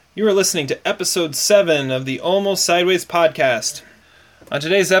You are listening to episode 7 of the Almost Sideways podcast. On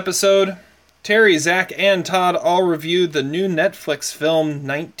today's episode, Terry, Zach, and Todd all reviewed the new Netflix film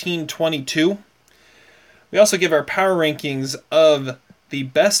 1922. We also give our power rankings of the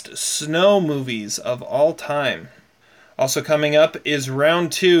best snow movies of all time. Also coming up is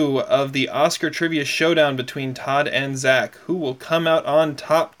round 2 of the Oscar Trivia Showdown between Todd and Zach, who will come out on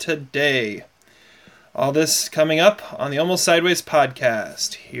top today. All this coming up on the Almost Sideways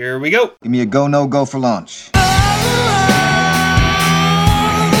podcast. Here we go. Give me a go, no go for launch.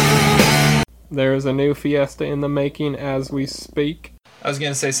 There is a new Fiesta in the making as we speak. I was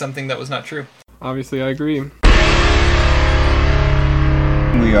going to say something that was not true. Obviously, I agree.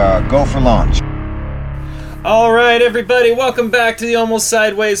 We are go for launch. All right, everybody, welcome back to the Almost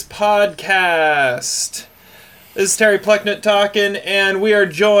Sideways podcast. This is Terry Plecknett talking, and we are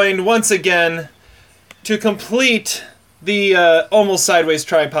joined once again to complete the Almost Sideways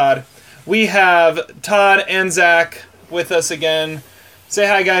tripod. We have Todd and Zach with us again. Say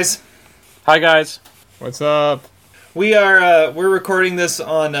hi, guys. Hi, guys. What's up? We're recording this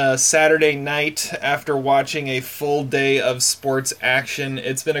on Saturday night after watching a full day of sports action.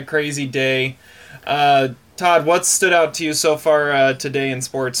 It's been a crazy day. Todd, what stood out to you so far today in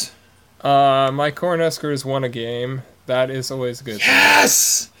sports? My Cornhuskers won a game. That is always good.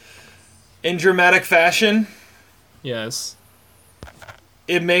 Yes! In dramatic fashion. Yes.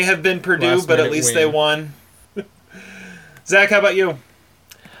 It may have been Purdue, but at least they won. Zach, how about you?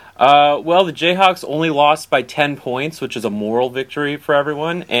 Well, the Jayhawks only lost by 10 points, which is a moral victory for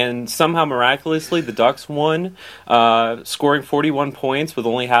everyone, and somehow miraculously the Ducks won, scoring 41 points with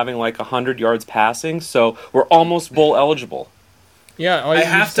only having like 100 yards passing, so we're almost bowl eligible. Yeah, I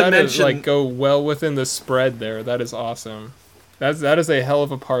have to mention, go well within the spread there. That is awesome. That is a hell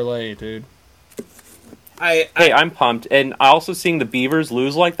of a parlay, dude. Hey, I'm pumped, and also seeing the Beavers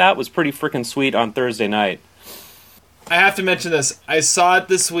lose like that was pretty freaking sweet on Thursday night. I have to mention this. I saw it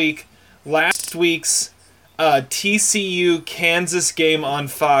this week. Last week's TCU-Kansas game on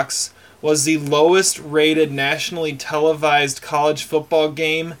Fox was the lowest rated nationally televised college football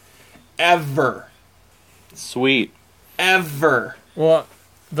game ever. Sweet. Ever. Well,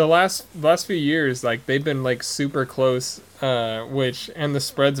 the last few years, like, they've been like super close, and the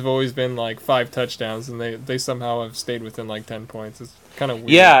spreads have always been like 5 touchdowns, and they somehow have stayed within like 10 points. It's kind of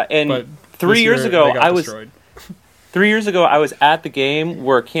weird. Yeah, and but 3 years ago I was destroyed. 3 years ago, I was at the game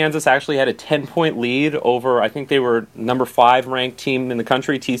where Kansas actually had a 10-point lead over, I think they were number 5 ranked team in the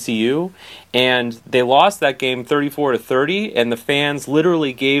country, TCU, and they lost that game 34-30, and the fans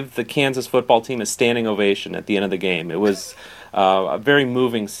literally gave the Kansas football team a standing ovation at the end of the game. It was a very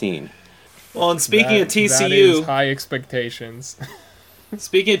moving scene. Well, and speaking of TCU, that is high expectations.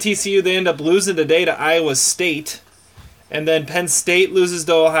 Speaking of TCU, they end up losing today to Iowa State, and then Penn State loses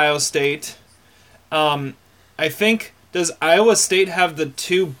to Ohio State. I think, does Iowa State have the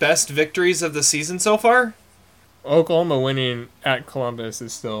 2 best victories of the season so far? Oklahoma winning at Columbus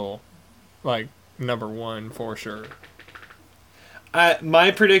is still, like, number 1 for sure.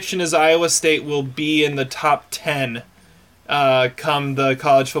 My prediction is Iowa State will be in the top 10 come the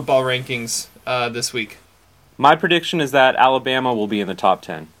college football rankings this week. My prediction is that Alabama will be in the top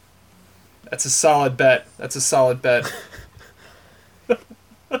 10. That's a solid bet.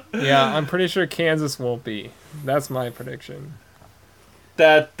 Yeah, I'm pretty sure Kansas won't be. That's my prediction.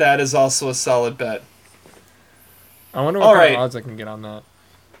 That is also a solid bet. I wonder what kind of odds I can get on that.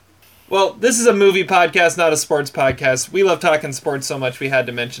 Well, this is a movie podcast, not a sports podcast. We love talking sports so much we had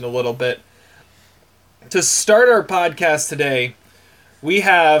to mention a little bit. To start our podcast today, we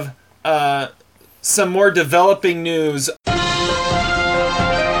have some more developing news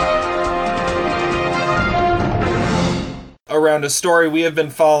around a story we have been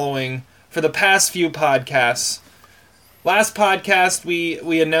following for the past few podcasts. Last podcast,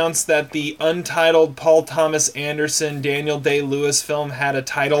 we announced that the untitled Paul Thomas Anderson, Daniel Day-Lewis film had a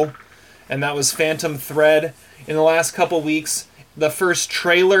title, and that was Phantom Thread. In the last couple weeks, the first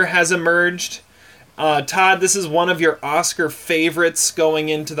trailer has emerged. Todd, this is one of your Oscar favorites going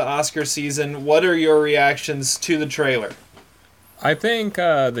into the Oscar season. What are your reactions to the trailer? I think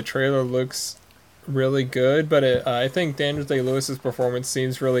the trailer looks really good, but I think Daniel Day-Lewis's performance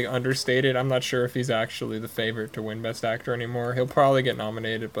seems really understated. I'm not sure if he's actually the favorite to win Best Actor anymore. He'll probably get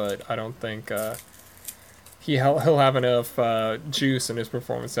nominated, but I don't think he'll have enough juice in his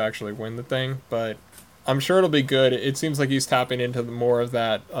performance to actually win the thing. But I'm sure it'll be good. It seems like he's tapping into more of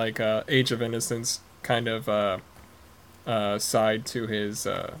that like Age of Innocence kind of side to his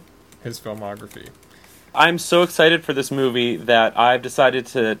filmography. I'm so excited for this movie that I've decided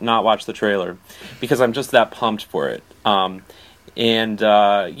to not watch the trailer because I'm just that pumped for it. And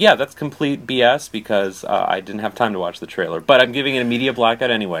yeah, that's complete BS because I didn't have time to watch the trailer. But I'm giving it a media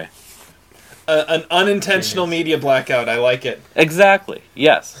blackout anyway. An unintentional media blackout. I like it. Exactly.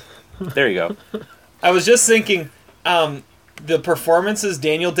 Yes. There you go. I was just thinking, the performances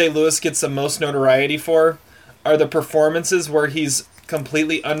Daniel Day-Lewis gets the most notoriety for are the performances where he's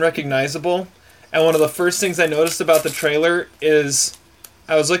completely unrecognizable. And one of the first things I noticed about the trailer is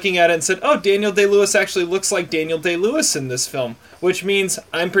I was looking at it and said, oh, Daniel Day-Lewis actually looks like Daniel Day-Lewis in this film, which means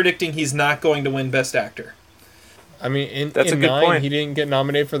I'm predicting he's not going to win Best Actor. I mean, That's a in good Nine, point. he didn't get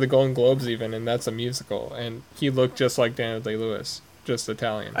nominated for the Golden Globes even, and that's a musical. And he looked just like Daniel Day-Lewis, just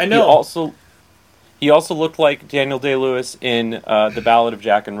Italian. I know. He also looked like Daniel Day-Lewis in The Ballad of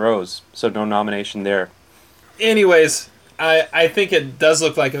Jack and Rose, so no nomination there. Anyways, I think it does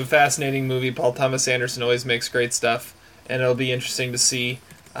look like a fascinating movie. Paul Thomas Anderson always makes great stuff, and it'll be interesting to see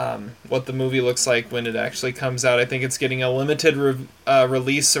what the movie looks like when it actually comes out. I think it's getting a limited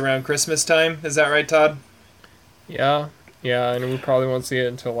release around Christmas time. Is that right, Todd? Yeah, and we probably won't see it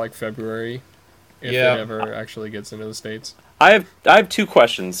until like February, if it ever actually gets into the States. I have two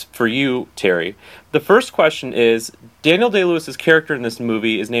questions for you, Terry. The first question is, Daniel Day-Lewis's character in this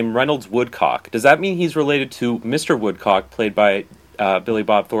movie is named Reynolds Woodcock. Does that mean he's related to Mr. Woodcock, played by Billy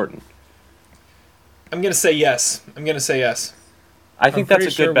Bob Thornton? I'm going to say yes. I think that's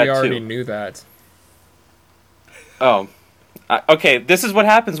a good bet, we already too. knew that. Oh. Okay, this is what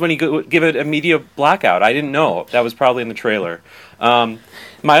happens when you give it a media blackout. I didn't know. That was probably in the trailer.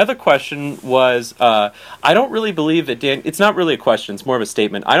 My other question was, I don't really believe that it's not really a question, it's more of a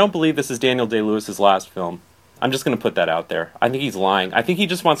statement. I don't believe this is Daniel Day-Lewis's last film. I'm just going to put that out there. I think he's lying. I think he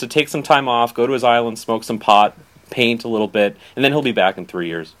just wants to take some time off, go to his island, smoke some pot, paint a little bit, and then he'll be back in 3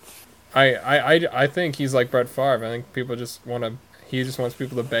 years. I think he's like Brett Favre. I think he just wants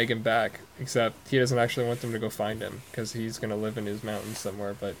people to beg him back, except he doesn't actually want them to go find him because he's going to live in his mountains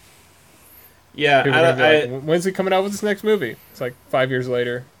somewhere. But yeah, people are gonna be like, when's he coming out with his next movie? It's like 5 years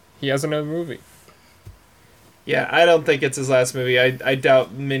later, he has another movie. Yeah, I don't think it's his last movie. I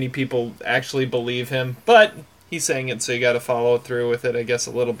doubt many people actually believe him, but he's saying it, so you got to follow through with it, I guess,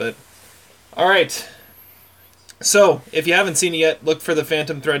 a little bit. All right. So, if you haven't seen it yet, look for the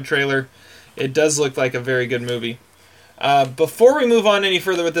Phantom Thread trailer. It does look like a very good movie. Before we move on any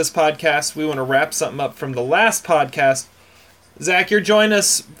further with this podcast, we want to wrap something up from the last podcast. Zach, you're joining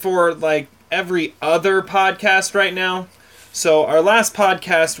us for like every other podcast right now. So our last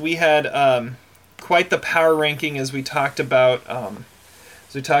podcast, we had quite the power ranking as we talked about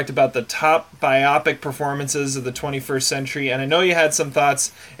the top biopic performances of the 21st century. And I know you had some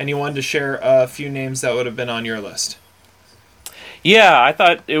thoughts, and you wanted to share a few names that would have been on your list. Yeah, I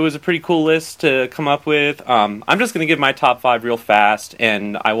thought it was a pretty cool list to come up with. I'm just going to give my top 5 real fast,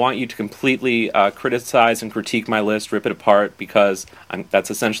 and I want you to completely criticize and critique my list, rip it apart, because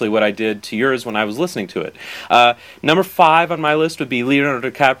that's essentially what I did to yours when I was listening to it. Number 5 on my list would be Leonardo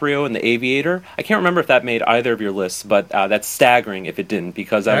DiCaprio in The Aviator. I can't remember if that made either of your lists, but that's staggering if it didn't,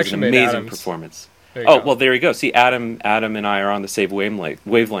 because that was an amazing performance. Well, there you go. See, Adam and I are on the same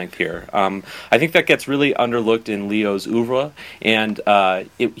wavelength here. I think that gets really underlooked in Leo's oeuvre, and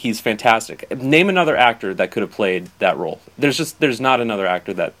he's fantastic. Name another actor that could have played that role. There's not another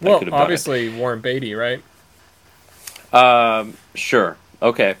actor that could have done it. Well, obviously Warren Beatty, right? Sure.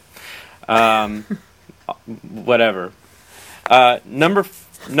 Okay. Whatever.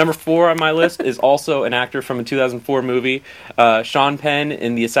 Number 4 on my list is also an actor from a 2004 movie, Sean Penn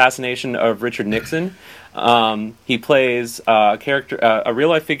in The Assassination of Richard Nixon. He plays a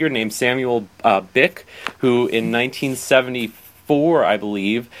real-life figure named Samuel Bick, who in 1974, I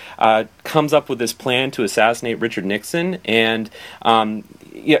believe, comes up with this plan to assassinate Richard Nixon, and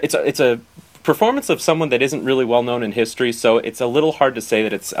it's a performance of someone that isn't really well known in history, so it's a little hard to say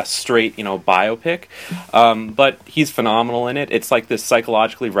that it's a straight, biopic. But he's phenomenal in it. It's like this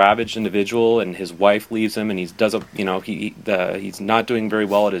psychologically ravaged individual, and his wife leaves him, and he's not doing very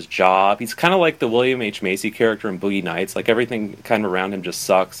well at his job. He's kind of like the William H. Macy character in Boogie Nights. Like everything kind of around him just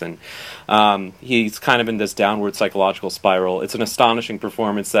sucks, and he's kind of in this downward psychological spiral. It's an astonishing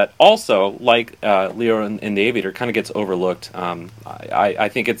performance that also, like Leo in The Aviator, kind of gets overlooked. I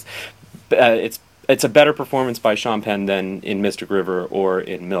think it's a better performance by Sean Penn than in Mystic River or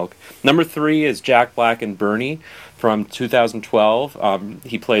in Milk. Number 3 is Jack Black in Bernie from 2012.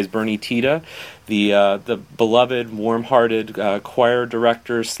 He plays Bernie Tita, the beloved, warm-hearted choir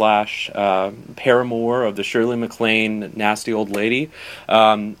director / paramour of the Shirley MacLaine nasty old lady.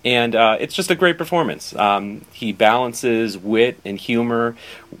 And it's just a great performance. He balances wit and humor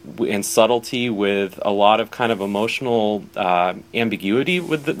and subtlety with a lot of kind of emotional ambiguity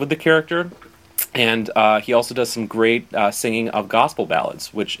with the character. And he also does some great singing of gospel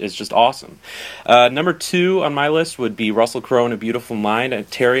ballads, which is just awesome. Number 2 on my list would be Russell Crowe in A Beautiful Mind. And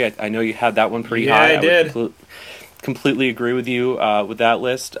Terry, I know you had that one pretty high. I did. Would completely agree with you with that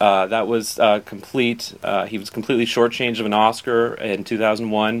list. That was complete. He was completely shortchanged of an Oscar in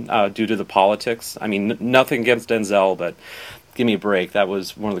 2001 due to the politics. I mean, nothing against Denzel, but give me a break. That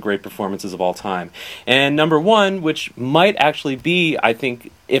was one of the great performances of all time. And number 1, which might actually be, I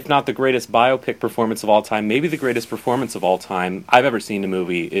think, if not the greatest biopic performance of all time, maybe the greatest performance of all time I've ever seen in a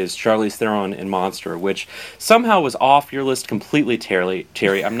movie, is Charlize Theron in Monster, which somehow was off your list completely,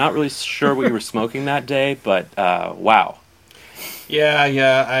 Terry. I'm not really sure what you were smoking that day, but wow.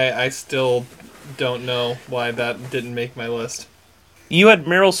 Yeah, I still don't know why that didn't make my list. You had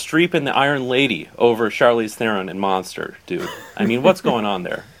Meryl Streep in The Iron Lady over Charlize Theron in Monster, dude. I mean, what's going on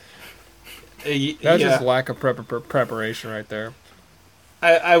there? That's just lack of preparation right there.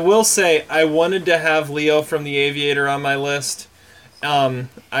 I will say, I wanted to have Leo from The Aviator on my list.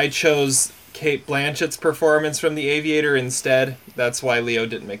 I chose Cate Blanchett's performance from The Aviator instead. That's why Leo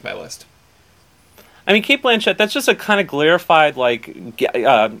didn't make my list. I mean, Cate Blanchett, that's just a kind of glorified, mimicry.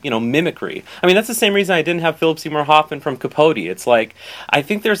 I mean, that's the same reason I didn't have Philip Seymour Hoffman from Capote. It's like, I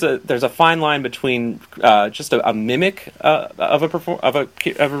think there's a fine line between just a mimic of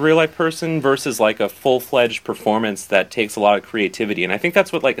a real life person versus like a full-fledged performance that takes a lot of creativity. And I think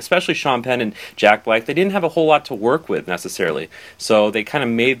that's what, like, especially Sean Penn and Jack Black, they didn't have a whole lot to work with necessarily. So they kind of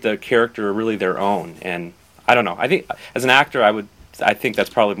made the character really their own. And I don't know. I think as an actor, I think that's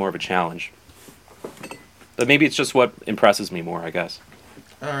probably more of a challenge. But maybe it's just what impresses me more, I guess.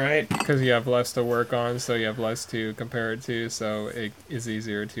 All right. Because you have less to work on, so you have less to compare it to, so it is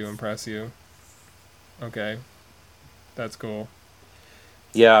easier to impress you. Okay. That's cool.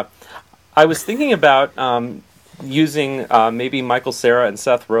 Yeah. I was thinking about using maybe Michael Cera and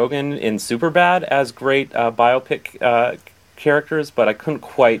Seth Rogen in Superbad as great biopic characters, but I couldn't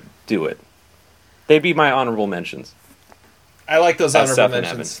quite do it. They'd be my honorable mentions. I like those honorable Seth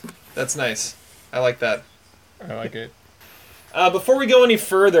mentions. That's nice. I like that. I like it. Before we go any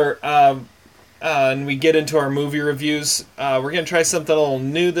further, and we get into our movie reviews, we're going to try something a little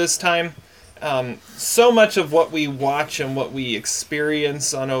new this time. So much of what we watch and what we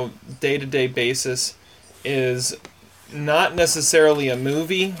experience on a day-to-day basis is not necessarily a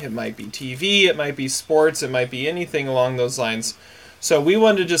movie. It might be TV, it might be sports, it might be anything along those lines. So we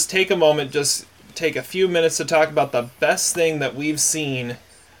wanted to just take a moment, just take a few minutes to talk about the best thing that we've seen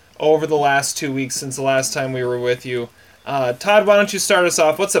over the last 2 weeks since the last time we were with you. Todd, why don't you start us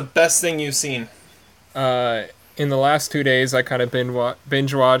off? What's the best thing you've seen? In the last 2 days, I kind of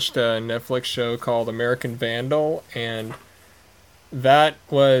binge watched a Netflix show called American Vandal, and that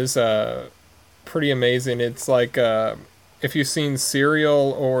was pretty amazing. It's like if you've seen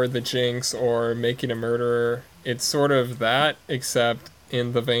Serial or The Jinx or Making a Murderer, it's sort of that, except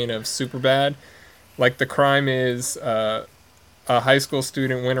in the vein of Superbad. Like, the crime is a high school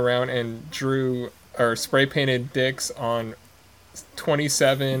student went around and drew or spray painted dicks on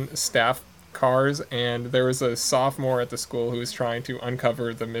 27 staff cars, and there was a sophomore at the school who was trying to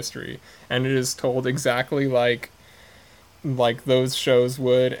uncover the mystery, and it is told exactly like those shows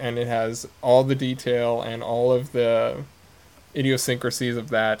would, and it has all the detail and all of the idiosyncrasies of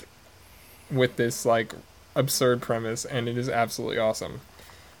that with this like absurd premise, and it is absolutely awesome.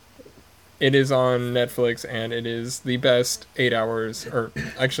 It is on Netflix, and it is the best 8 hours, or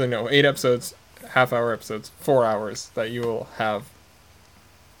actually no, 8 episodes, half-hour episodes, 4 hours that you will have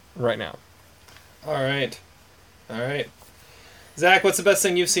right now. All right. Zach, what's the best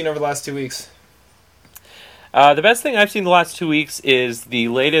thing you've seen over the last 2 weeks? The best thing I've seen the last 2 weeks is the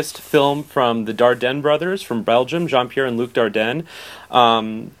latest film from the Dardenne brothers from Belgium, Jean-Pierre and Luc Dardenne.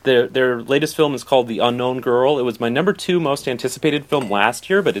 Their latest film is called The Unknown Girl. It was my number 2 most anticipated film last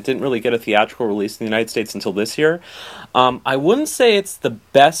year, but it didn't really get a theatrical release in the United States until this year. I wouldn't say it's the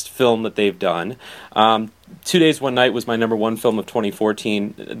best film that they've done. 2 Days, One Night was my number 1 film of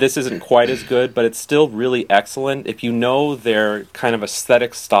 2014. This isn't quite as good, but it's still really excellent. If you know their kind of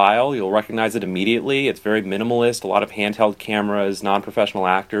aesthetic style, you'll recognize it immediately. It's very minimalist, a lot of handheld cameras, non-professional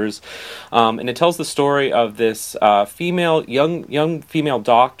actors. And it tells the story of this young female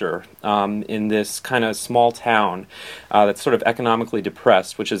doctor in this kind of small town that's sort of economically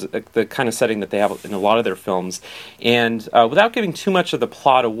depressed, which is the kind of setting that they have in a lot of their films. And without giving too much of the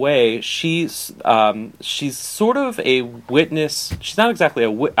plot away, she she's sort of a witness. She's not exactly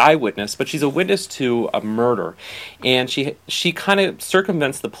a eyewitness, but she's a witness to a murder, and she kind of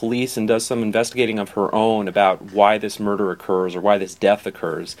circumvents the police and does some investigating of her own about why this murder occurs or why this death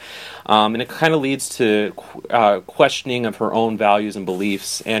occurs, and it kind of leads to questioning of her own values and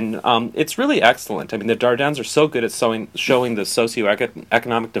beliefs, and it's really excellent. I mean, the Dardennes are so good at showing the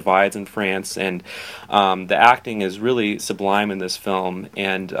socioeconomic divides in France, and the acting is really sublime in this film.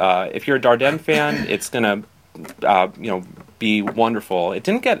 And if you're a Dardenne fan, it's gonna be wonderful. It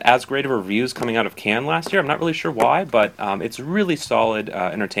didn't get as great of reviews coming out of Cannes last year. I'm not really sure why, but it's really solid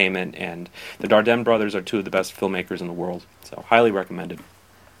entertainment, and the Dardenne brothers are two of the best filmmakers in the world, so highly recommended.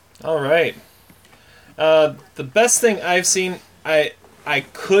 All right. The best thing I've seen, I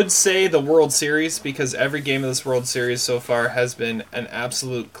could say the World Series, because every game of this World Series so far has been an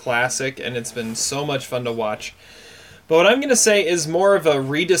absolute classic, and it's been so much fun to watch. But what I'm going to say is more of a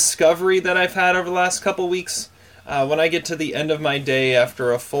rediscovery that I've had over the last couple weeks. When I get to the end of my day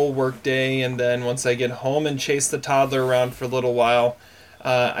after a full work day, and then once I get home and chase the toddler around for a little while,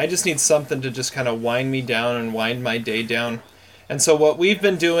 I just need something to just kind of wind me down and wind my day down. And so what we've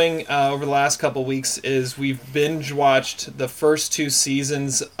been doing over the last couple weeks is we've binge-watched the first 2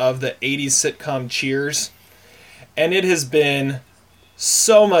 seasons of the 80s sitcom Cheers, and it has been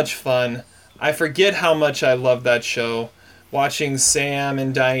so much fun. I forget how much I love that show. Watching Sam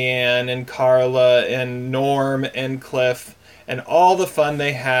and Diane and Carla and Norm and Cliff and all the fun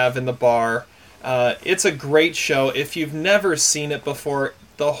they have in the bar. It's a great show. If you've never seen it before,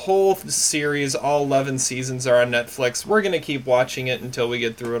 the whole series, all 11 seasons, are on Netflix. We're going to keep watching it until we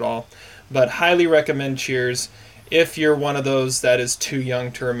get through it all. But highly recommend Cheers if you're one of those that is too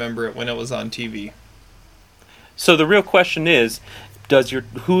young to remember it when it was on TV. So the real question is,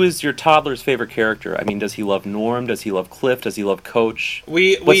 who is your toddler's favorite character? I mean, does he love Norm? Does he love Cliff? Does he love Coach?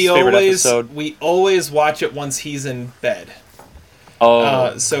 We always watch it once he's in bed.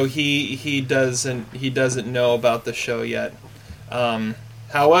 Oh, so he doesn't know about the show yet.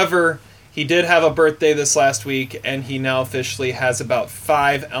 However, he did have a birthday this last week, and he now officially has about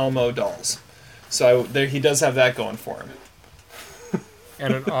 5 Elmo dolls. So he does have that going for him.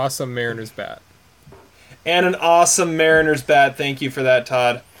 And an awesome Mariners bat. And an awesome Mariners bat. Thank you for that,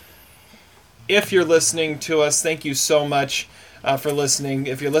 Todd. If you're listening to us, thank you so much for listening.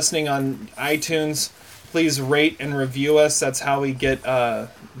 If you're listening on iTunes, please rate and review us. That's how we get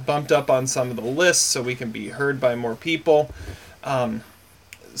bumped up on some of the lists so we can be heard by more people.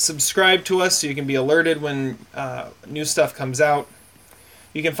 Subscribe to us so you can be alerted when new stuff comes out.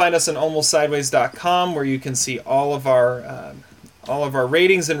 You can find us on almostsideways.com, where you can see all of our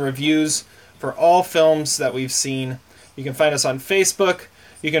ratings and reviews for all films that we've seen. You can find us on Facebook.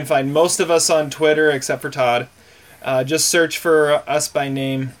 You can find most of us on Twitter, except for Todd. Just search for us by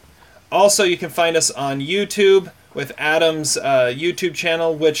name. Also, you can find us on YouTube with Adam's YouTube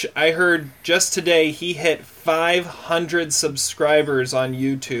channel, which I heard just today he hit 500 subscribers on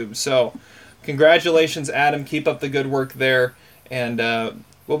YouTube. So, congratulations, Adam. Keep up the good work there. And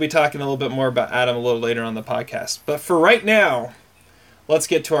we'll be talking a little bit more about Adam a little later on the podcast. But for right now, let's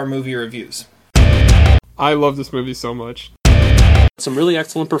get to our movie reviews. I love this movie so much. some really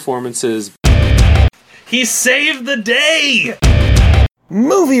excellent performances. He saved the day!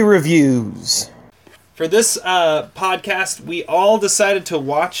 Movie reviews. For this podcast, we all decided to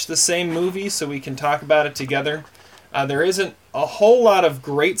watch the same movie so we can talk about it together. There isn't a whole lot of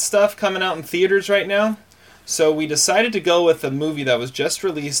great stuff coming out in theaters right now, so we decided to go with a movie that was just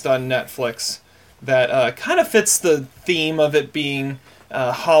released on Netflix that kind of fits the theme of it being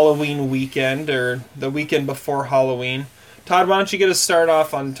Halloween weekend, or the weekend before Halloween. Todd, why don't you get us started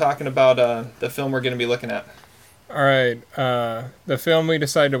off on talking about the film we're going to be looking at? All right. The film we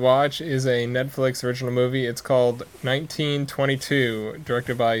decided to watch is a Netflix original movie. It's called 1922,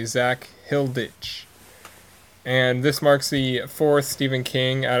 directed by Zach Hilditch. And this marks the fourth Stephen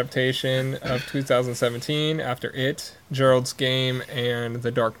King adaptation of 2017 after It, Gerald's Game, and The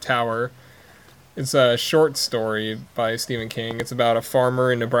Dark Tower. It's a short story by Stephen King. It's about a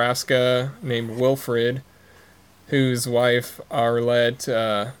farmer in Nebraska named Wilfred, whose wife,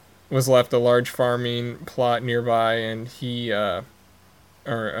 Arlette, was left a large farming plot nearby, and she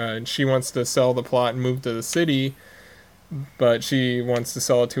wants to sell the plot and move to the city, but she wants to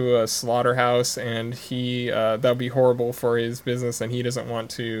sell it to a slaughterhouse, and that'll be horrible for his business, and he doesn't want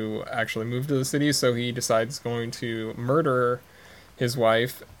to actually move to the city, so he decides going to murder his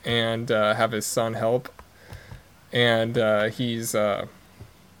wife and have his son help. And he's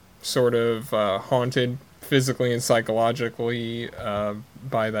sort of haunted physically and psychologically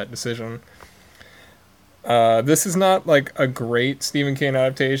by that decision. This is not like a great Stephen King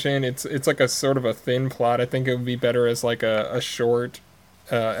adaptation. It's like a sort of a thin plot. I think it would be better as like a short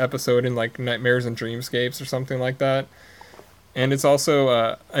episode in like Nightmares and Dreamscapes or something like that. And it's also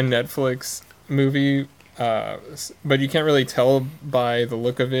a Netflix movie, but you can't really tell by the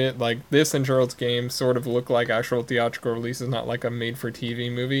look of it. Like this and Gerald's Game sort of look like actual theatrical releases, not like a made-for-TV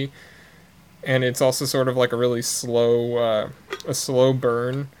movie. And it's also sort of like a really slow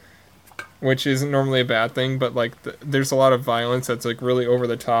burn, which isn't normally a bad thing. But like there's a lot of violence that's like really over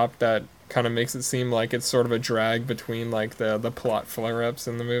the top that kind of makes it seem like it's sort of a drag between like the plot flare-ups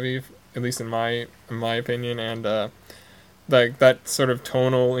in the movie, at least in my opinion, and like that sort of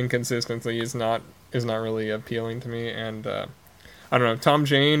tonal inconsistency is not really appealing to me. And I don't know, Tom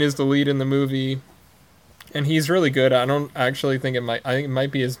Jane is the lead in the movie, and he's really good. I don't actually think I think it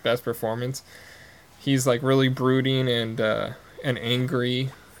might be his best performance. He's like really brooding and angry,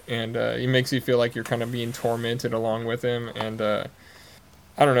 and he makes you feel like you're kind of being tormented along with him. And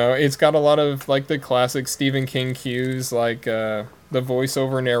I don't know, it's got a lot of like the classic Stephen King cues, like the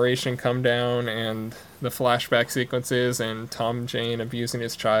voiceover narration come down and the flashback sequences and Tom Jane abusing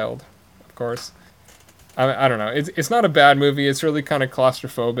his child, of course. I don't know. It's not a bad movie. It's really kind of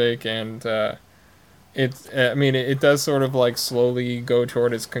claustrophobic, and it does sort of like slowly go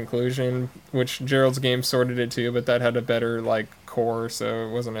toward its conclusion, which Gerald's Game sort of did too, but that had a better like core, so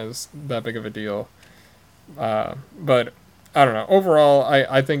it wasn't as that big of a deal. But I don't know. Overall,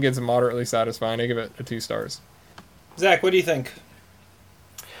 I think it's moderately satisfying. I give it 2 stars. Zach, what do you think?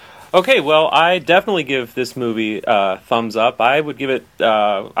 Okay, well, I definitely give this movie a thumbs up. I would give it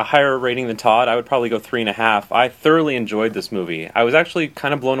a higher rating than Todd. I would probably go 3.5. I thoroughly enjoyed this movie. I was actually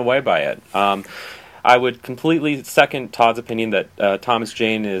kind of blown away by it. I would completely second Todd's opinion that Thomas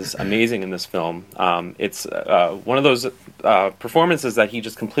Jane is amazing in this film. It's one of those performances that he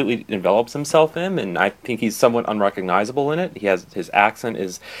just completely envelops himself in, and I think he's somewhat unrecognizable in it. His accent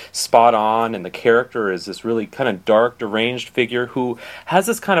is spot on, and the character is this really kind of dark, deranged figure who has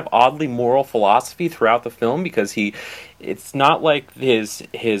this kind of oddly moral philosophy throughout the film, because it's not like his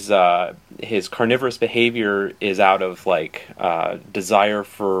carnivorous behavior is out of like desire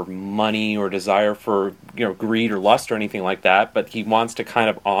for money or desire for greed or lust or anything like that, but he wants to kind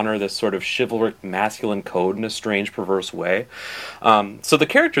of honor this sort of chivalric masculine code in a strange, perverse way. So the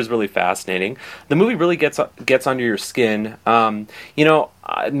character is really fascinating. The movie really gets under your skin.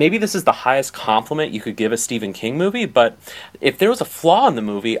 Maybe this is the highest compliment you could give a Stephen King movie, but if there was a flaw in the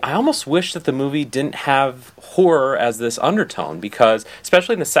movie, I almost wish that the movie didn't have horror as this undertone, because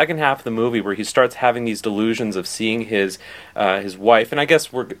especially in the second half of the movie where he starts having these delusions of seeing his wife, and I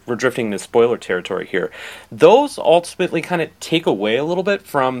guess we're drifting into spoiler territory here, those ultimately kind of take away a little bit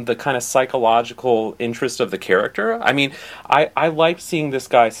from the kind of psychological interest of the character. I mean, I liked seeing this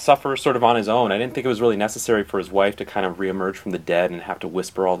guy suffer sort of on his own. I didn't think it was really necessary for his wife to kind of reemerge from the dead and have to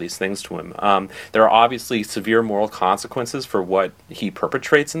whisper all these things to him. There are obviously severe moral consequences for what he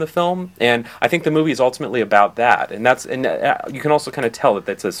perpetrates in the film, and I think the movie is ultimately about that. And you can also kind of tell that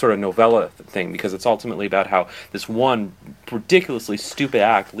that's a sort of novella thing, because it's ultimately about how this one ridiculously stupid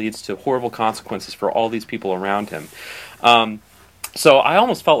act leads to horrible consequences for all these people around him. So I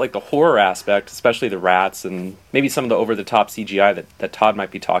almost felt like the horror aspect, especially the rats and maybe some of the over-the-top CGI that Todd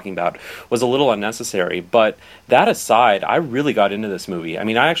might be talking about, was a little unnecessary. But that aside, I really got into this movie. I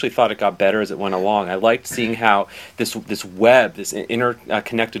mean, I actually thought it got better as it went along. I liked seeing how this web, this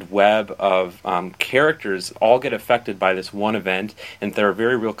interconnected web of characters all get affected by this one event, and there are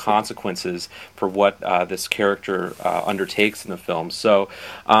very real consequences for what this character undertakes in the film. So,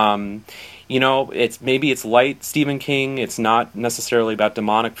 it's light Stephen King. It's not necessarily about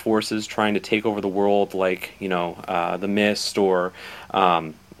demonic forces trying to take over the world like, The Mist or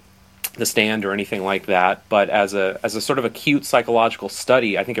The Stand or anything like that. But as a sort of acute psychological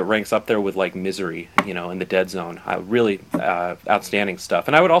study, I think it ranks up there with like Misery, in The Dead Zone. Really outstanding stuff.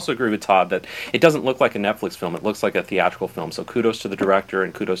 And I would also agree with Todd that it doesn't look like a Netflix film. It looks like a theatrical film. So kudos to the director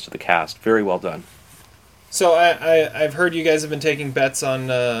and kudos to the cast. Very well done. So I've heard you guys have been taking bets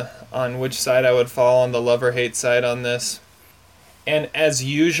on which side I would fall on, the love or hate side on this. And as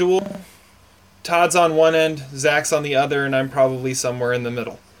usual, Todd's on one end, Zach's on the other, and I'm probably somewhere in the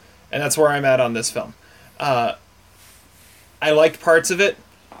middle. And that's where I'm at on this film. I liked parts of it.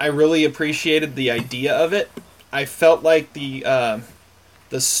 I really appreciated the idea of it. I felt like the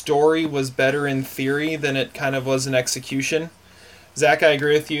story was better in theory than it kind of was in execution. Zach, I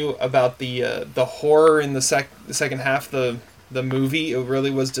agree with you about the horror in the second half of the movie. It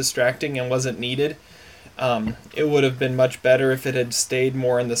really was distracting and wasn't needed. It would have been much better if it had stayed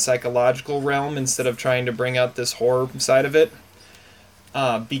more in the psychological realm instead of trying to bring out this horror side of it.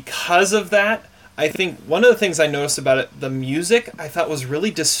 Because of that, I think one of the things I noticed about it, the music, I thought was really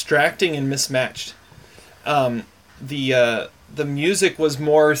distracting and mismatched. The music was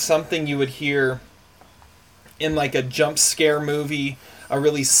more something you would hear in like a jump scare movie, a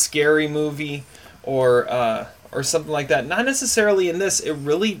really scary movie, or something like that. Not necessarily in this.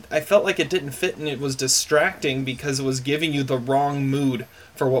 I felt like it didn't fit, and it was distracting because it was giving you the wrong mood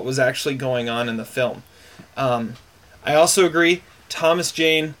for what was actually going on in the film. I also agree, Thomas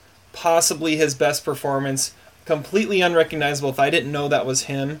Jane, possibly his best performance, completely unrecognizable. If I didn't know that was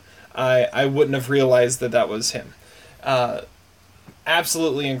him, I wouldn't have realized that was him.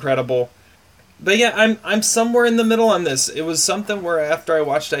 Absolutely incredible. But yeah, I'm somewhere in the middle on this. It was something where after I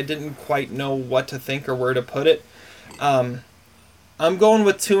watched, I didn't quite know what to think or where to put it. I'm going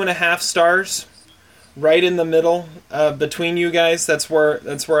with 2.5 stars, right in the middle between you guys. That's where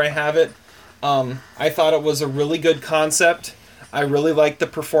I have it. I thought it was a really good concept. I really liked the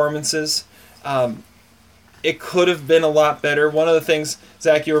performances. It could have been a lot better. One of the things,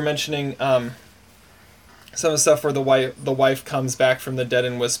 Zach, you were mentioning some of the stuff where the wife comes back from the dead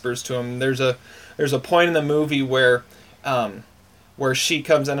and whispers to him. There's a point in the movie where she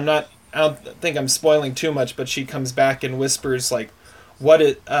comes, and I don't think I'm spoiling too much, but she comes back and whispers like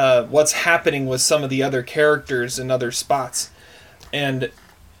what's happening with some of the other characters in other spots, and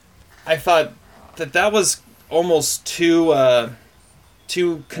I thought that was almost too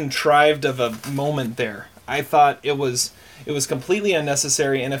contrived of a moment there. I thought it was completely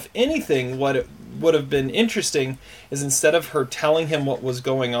unnecessary, and if anything, what it would have been interesting is instead of her telling him what was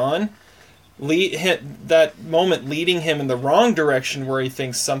going on, that moment leading him in the wrong direction where he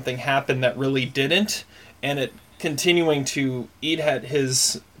thinks something happened that really didn't, and it continuing to eat at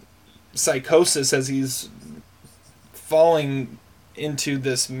his psychosis as he's falling into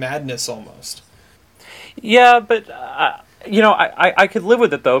this madness almost. Yeah, but I could live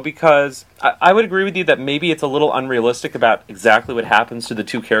with it though, because I would agree with you that maybe it's a little unrealistic about exactly what happens to the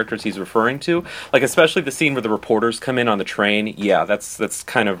two characters he's referring to. Like, especially the scene where the reporters come in on the train. Yeah, that's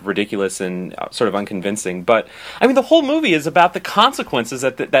kind of ridiculous and sort of unconvincing. But I mean, the whole movie is about the consequences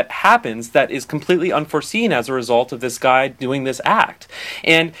that happens that is completely unforeseen as a result of this guy doing this act,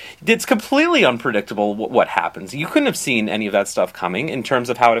 and it's completely unpredictable what happens. You couldn't have seen any of that stuff coming in terms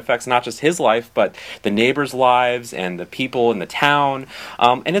of how it affects not just his life, but the neighbors' lives and the people in the town.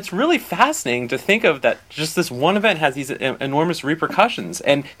 And it's really fascinating to think of that just this one event has these enormous repercussions,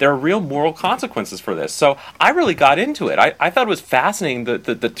 and there are real moral consequences for this. So I really got into it. I thought it was fascinating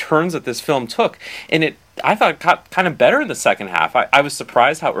the turns that this film took, and I thought it got kind of better in the second half. I was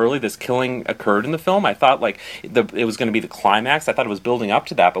surprised how early this killing occurred in the film. I thought it was going to be the climax. I thought it was building up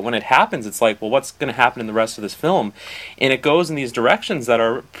to that. But when it happens, it's like, well, what's going to happen in the rest of this film? And it goes in these directions that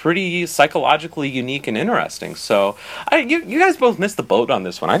are pretty psychologically unique and interesting. So you guys both missed the boat on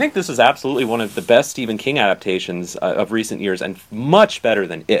this one. I think this is absolutely one of the best Stephen King adaptations of recent years, and much better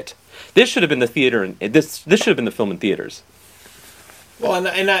than It. This should have been the theater. This should have been the film in theaters. Well,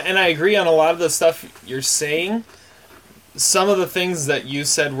 and I agree on a lot of the stuff you're saying. Some of the things that you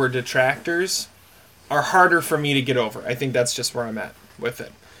said were detractors are harder for me to get over. I think that's just where I'm at with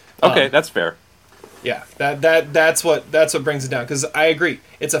it. Okay, that's fair. Yeah, that's what brings it down. Because I agree,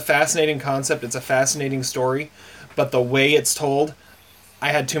 it's a fascinating concept, it's a fascinating story, but the way it's told, I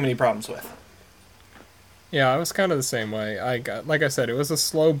had too many problems with. Yeah, I was kind of the same way. Like I said, it was a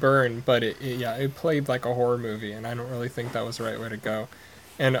slow burn, but it played like a horror movie, and I don't really think that was the right way to go.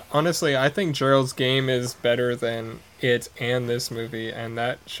 And honestly, I think Gerald's Game is better than it and this movie, and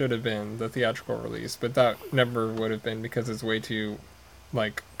that should have been the theatrical release, but that never would have been because it's way too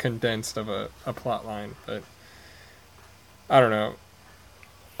condensed of a plot line. But I don't know.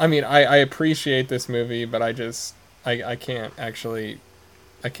 I mean, I appreciate this movie, but I can't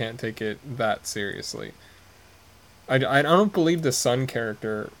take it that seriously. I don't believe the son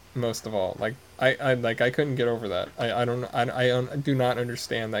character most of all. I couldn't get over that. I do not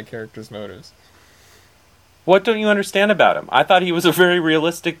understand that character's motives. What don't you understand about him? I thought he was a very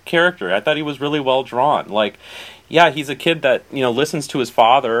realistic character. I thought he was really well drawn. Yeah, he's a kid that, listens to his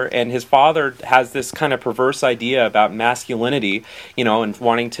father, and his father has this kind of perverse idea about masculinity, and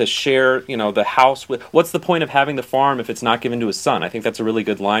wanting to share, the house with... What's the point of having the farm if it's not given to his son? I think that's a really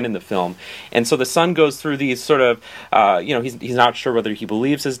good line in the film. And so the son goes through these sort of, he's not sure whether he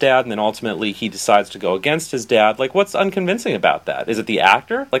believes his dad, and then ultimately he decides to go against his dad. What's unconvincing about that? Is it the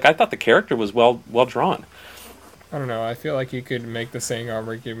actor? I thought the character was well drawn. I don't know. I feel like you could make the same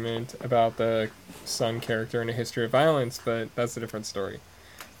argument about the son character in A History of Violence, but that's a different story.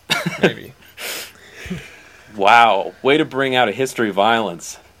 Maybe. Wow. Way to bring out A History of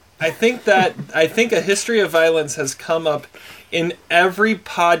Violence. I think A History of Violence has come up in every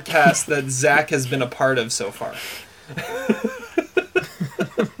podcast that Zach has been a part of so far.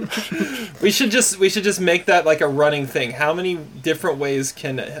 We should just make that like a running thing. How many different ways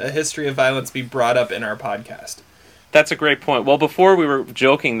can a history of violence be brought up in our podcast? That's a great point. Well, before we were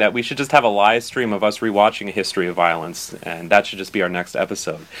joking that we should just have a live stream of us rewatching A History of Violence, and that should just be our next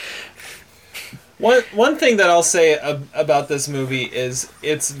episode. One thing that I'll say about this movie is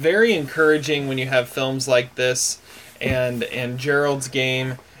it's very encouraging when you have films like this and Gerald's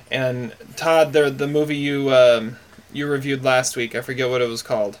Game and Todd, the movie you reviewed last week. I forget what it was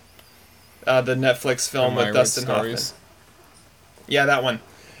called. The Netflix film with Dustin Hoffman. Yeah, that one.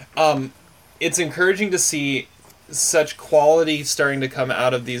 It's encouraging to see such quality starting to come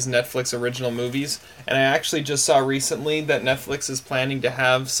out of these Netflix original movies. And I actually just saw recently that Netflix is planning to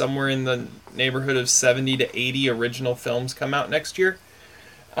have somewhere in the neighborhood of 70 to 80 original films come out next year.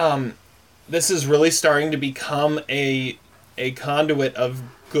 This is really starting to become a conduit of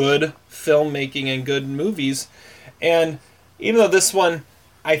good filmmaking and good movies. And even though this one,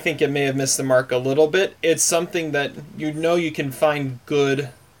 I think it may have missed the mark a little bit, it's something that you can find good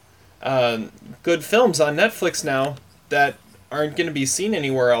films on Netflix now that aren't going to be seen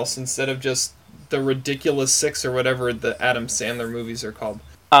anywhere else instead of just the Ridiculous Six or whatever the Adam Sandler movies are called.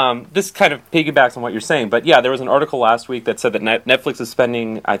 This kind of piggybacks on what you're saying, but yeah, there was an article last week that said that Netflix is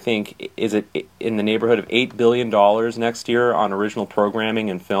spending, I think, is it in the neighborhood of $8 billion next year on original programming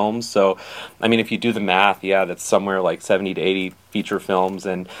and films. So, I mean, if you do the math, yeah, that's somewhere like 70 to 80 feature films,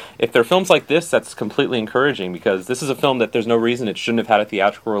 and if they're films like this, that's completely encouraging because this is a film that there's no reason it shouldn't have had a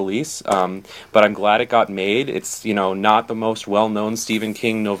theatrical release, but I'm glad it got made. It's, not the most well-known Stephen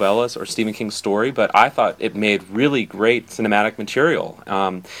King novellas or Stephen King story, but I thought it made really great cinematic material,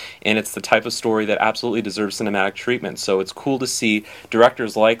 and it's the type of story that absolutely deserves cinematic treatment, so it's cool to see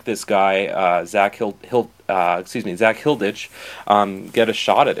directors like this guy, Zach Hilditch, get a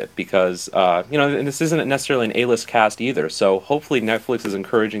shot at it because, and this isn't necessarily an A-list cast either, so hopefully Netflix is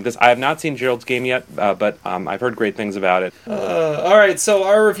encouraging this. I have not seen Gerald's Game yet, but I've heard great things about it. All right, so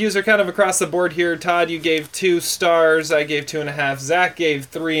our reviews are kind of across the board here. Todd, you gave 2 stars. I gave 2.5. Zach gave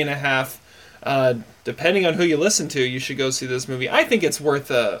 3.5. Depending on who you listen to, you should go see this movie. I think it's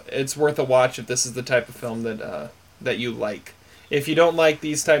worth a watch if this is the type of film that you like. If you don't like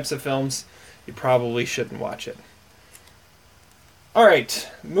these types of films, you probably shouldn't watch it. All right,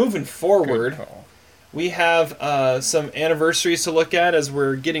 moving forward, we have some anniversaries to look at as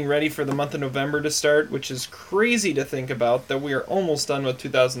we're getting ready for the month of November to start, which is crazy to think about that we are almost done with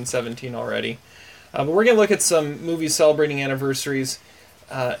 2017 already. But we're going to look at some movies celebrating anniversaries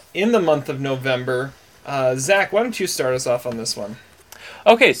in the month of November. Zach, why don't you start us off on this one?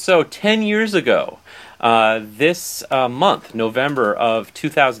 Okay, so 10 years ago, this month, November of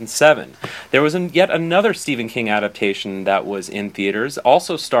 2007, there was yet another Stephen King adaptation that was in theaters,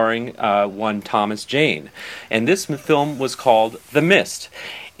 also starring one Thomas Jane. And this film was called The Mist.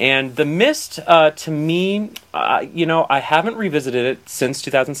 And The Mist, to me, I haven't revisited it since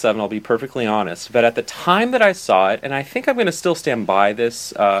 2007, I'll be perfectly honest. But at the time that I saw it, and I think I'm going to still stand by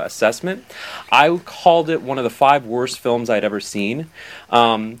this assessment, I called it one of the 5 worst films I'd ever seen.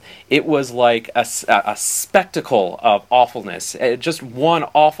 It was like a spectacle of awfulness. Just one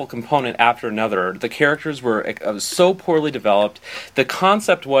awful component after another. The characters were so poorly developed. The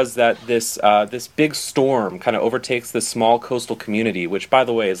concept was that this big storm kind of overtakes this small coastal community, which, by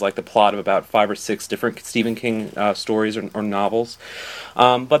the way, is like the plot of about 5 or 6 different Stephen King stories or novels.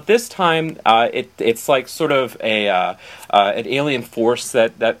 But this time, it's like sort of an alien force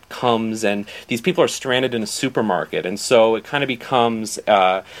that comes, and these people are stranded in a supermarket, and so it kind of becomes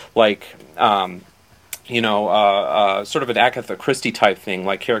sort of an Agatha Christie type thing,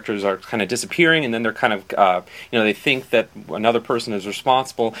 like characters are kind of disappearing and then they're kind of, they think that another person is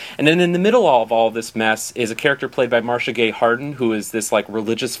responsible. And then in the middle of all this mess is a character played by Marcia Gay Harden, who is this like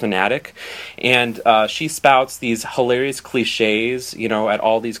religious fanatic. And she spouts these hilarious cliches, at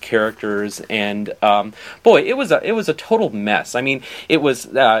all these characters. And boy, it was a total mess. I mean, it was,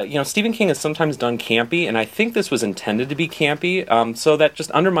 Stephen King has sometimes done campy, and I think this was intended to be campy, so that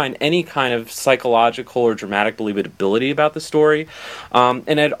just undermined any kind of psychological or dramatic believability about the story, and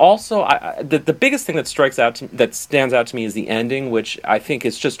it also the biggest thing that stands out to me is the ending, which I think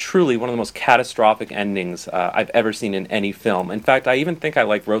is just truly one of the most catastrophic endings I've ever seen in any film. In fact, I even think I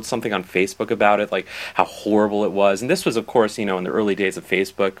wrote something on Facebook about it, like how horrible it was. And this was, of course, in the early days of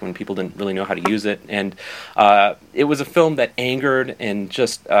Facebook when people didn't really know how to use it, and it was a film that angered and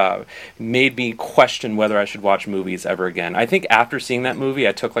just made me question whether I should watch movies ever again. I think after seeing that movie,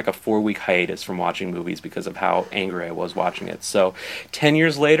 I took like a 4-week hiatus from watching movies because of how angry I was watching it. So 10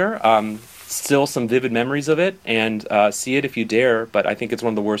 years later, still some vivid memories of it, and see it if you dare. But I think it's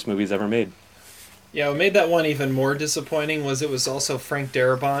one of the worst movies ever made. Yeah, what made that one even more disappointing was it was also Frank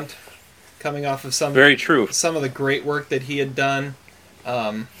Darabont, coming off of Very true. some of the great work that he had done.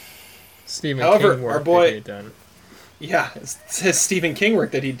 Stephen However, King work our boy- that he had done. Yeah, it's his Stephen King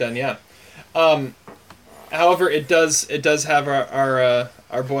work that he'd done. Yeah. However, it does have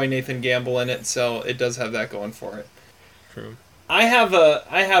our boy Nathan Gamble in it, so it does have that going for it. True. I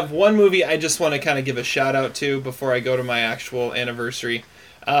have one movie I just want to kind of give a shout out to before I go to my actual anniversary.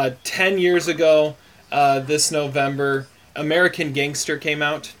 10 years ago, this November, American Gangster came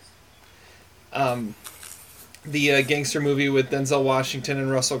out. The gangster movie with Denzel Washington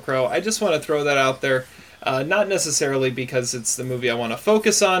and Russell Crowe. I just want to throw that out there. Not necessarily because it's the movie I want to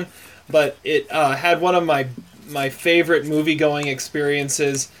focus on, but it had one of my favorite movie-going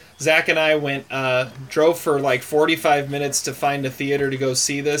experiences. Zach and I drove for like 45 minutes to find a theater to go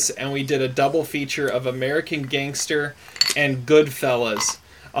see this, and we did a double feature of American Gangster and Goodfellas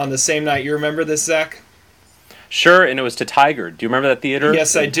on the same night. You remember this, Zach? Sure, and it was to Tigard. Do you remember that theater?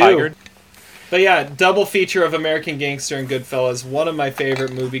 Yes, I do. Tigard? But yeah, double feature of American Gangster and Goodfellas, one of my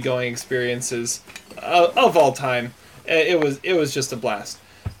favorite movie-going experiences of all time. It was just a blast.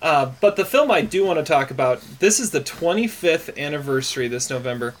 But the film I do want to talk about, this is the 25th anniversary this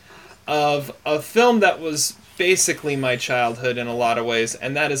November of a film that was basically my childhood in a lot of ways,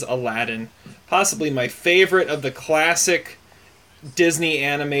 and that is Aladdin. Possibly my favorite of the classic Disney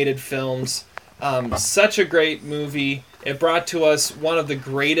animated films. Such a great movie. It brought to us one of the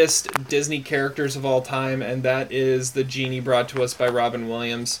greatest Disney characters of all time, and that is the genie brought to us by Robin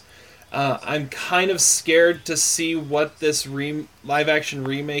Williams. I'm kind of scared to see what this live-action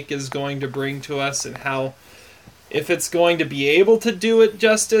remake is going to bring to us, and how, if it's going to be able to do it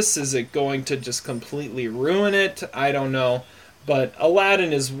justice. Is it going to just completely ruin it? I don't know. But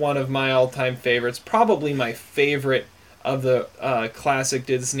Aladdin is one of my all-time favorites, probably my favorite of the classic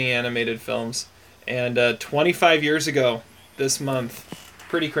Disney animated films. And 25 years ago this month.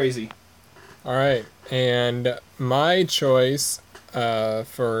 Pretty crazy. All right, and my choice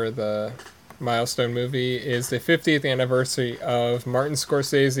for the milestone movie is the 50th anniversary of Martin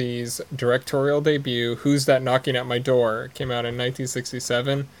Scorsese's directorial debut, Who's That Knocking at My Door? It came out in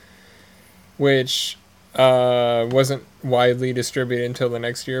 1967, which wasn't widely distributed until the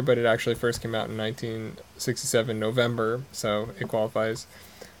next year, but it actually first came out in 1967 November, so it qualifies.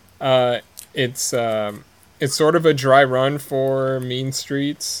 It's sort of a dry run for Mean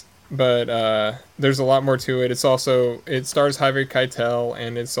Streets, but there's a lot more to it. It stars Harvey Keitel,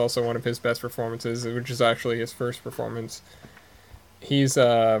 and it's also one of his best performances, which is actually his first performance. He's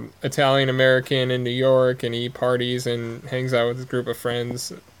Italian American in New York, and he parties and hangs out with his group of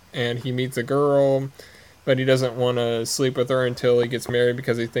friends, and he meets a girl, but he doesn't want to sleep with her until he gets married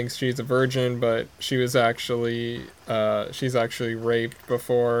because he thinks she's a virgin, but she's actually raped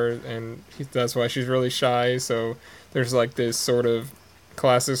before, and that's why she's really shy. So there's like this sort of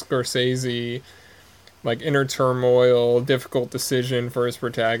classic Scorsese, like, inner turmoil, difficult decision for his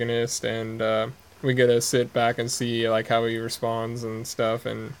protagonist, and we get to sit back and see like how he responds and stuff,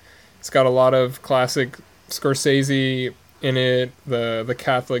 and it's got a lot of classic Scorsese in it, the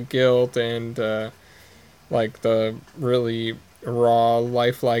Catholic guilt, and like the really raw,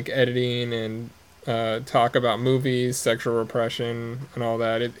 lifelike editing, and talk about movies, sexual repression, and all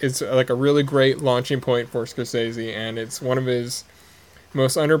that. It's like a really great launching point for Scorsese, and it's one of his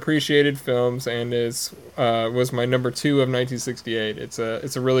most underappreciated films, and was my number 2 of 1968. It's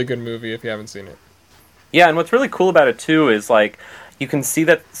a really good movie if you haven't seen it. Yeah, and what's really cool about it too is like you can see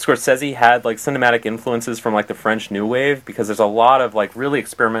that Scorsese had like cinematic influences from like the French New Wave, because there's a lot of like really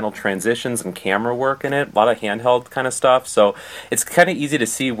experimental transitions and camera work in it, a lot of handheld kind of stuff. So it's kind of easy to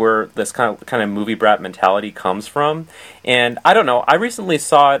see where this kind of movie brat mentality comes from. And I don't know, I recently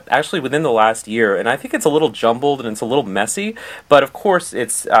saw it actually within the last year, and I think it's a little jumbled and it's a little messy, but of course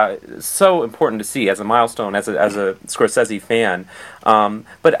it's so important to see as a milestone, as a Scorsese fan.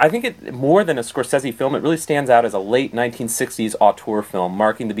 But I think it, more than a Scorsese film, it really stands out as a late 1960s auteur film,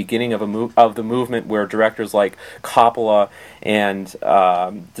 marking the beginning of the movement where directors like Coppola and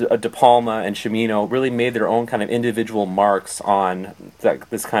De Palma and Cimino really made their own kind of individual marks on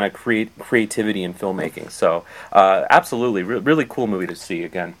this kind of creativity in filmmaking. So absolutely, really cool movie to see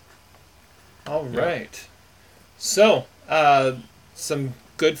again. All right. So, some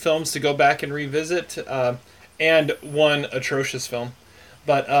good films to go back and revisit, and one atrocious film.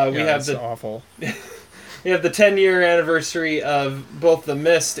 But we have awful. We have the 10-year anniversary of both The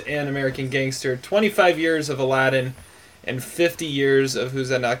Mist and American Gangster, 25 years of Aladdin, and 50 years of Who's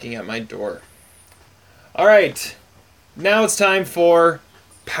That Knocking at My Door. All right. Now it's time for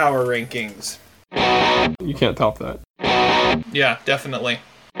power rankings. You can't top that. Yeah, definitely.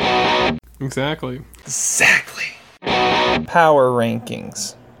 Exactly. Exactly. Power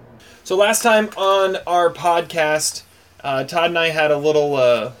rankings. So last time on our podcast, Todd and I had a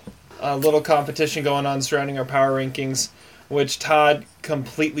little competition going on surrounding our power rankings, which Todd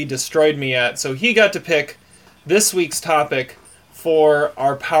completely destroyed me at. So he got to pick this week's topic for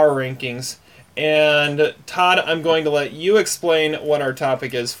our power rankings. And Todd, I'm going to let you explain what our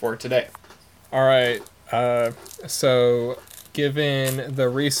topic is for today. All right. So given the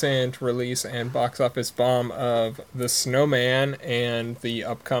recent release and box office bomb of The Snowman and the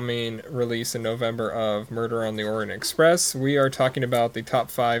upcoming release in November of Murder on the Orient Express, we are talking about the top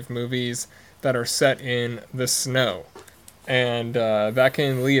 5 movies that are set in the snow. And that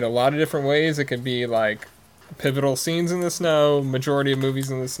can lead a lot of different ways. It could be like pivotal scenes in the snow, majority of movies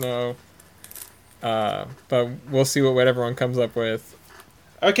in the snow. But we'll see what everyone comes up with.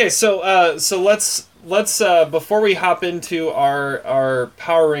 Okay, so let's before we hop into our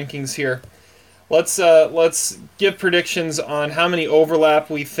power rankings here, let's give predictions on how many overlap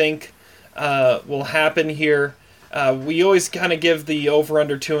we think will happen here. We always kind of give the over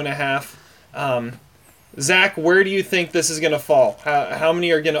under 2.5. Zach, where do you think this is going to fall? How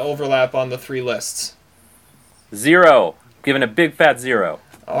many are going to overlap on the 3 lists? 0. Giving a big fat 0.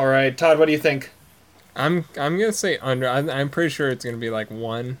 All right, Todd, what do you think? I'm gonna say under. I'm pretty sure it's gonna be like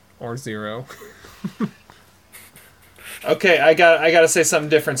 1 or 0. Okay, I gotta say something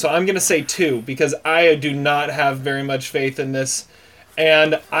different. So I'm gonna say 2 because I do not have very much faith in this,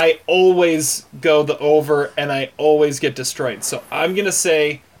 and I always go the over and I always get destroyed. So I'm gonna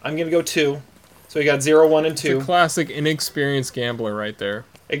go 2. So we got 0, 1, and 2. It's a classic inexperienced gambler right there.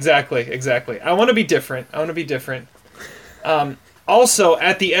 Exactly. I want to be different. Also,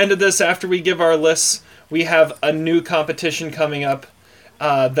 at the end of this, after we give our lists, we have a new competition coming up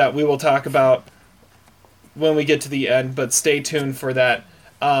that we will talk about when we get to the end, but stay tuned for that.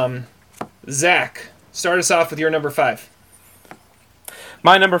 Zach, start us off with your number 5.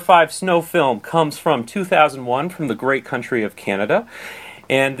 My number 5 snow film comes from 2001 from the great country of Canada.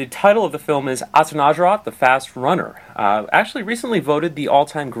 And the title of the film is Atanajrat, the Fast Runner. Actually recently voted the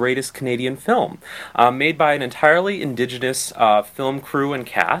all-time greatest Canadian film, made by an entirely indigenous film crew and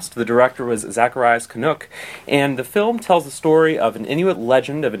cast. The director was Zacharias Canuck, and the film tells the story of an Inuit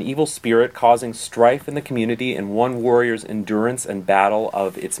legend of an evil spirit causing strife in the community and one warrior's endurance and battle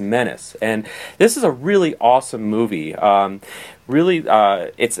of its menace. And this is a really awesome movie.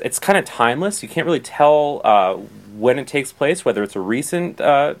 It's kind of timeless. You can't really tell when it takes place, whether it's a recent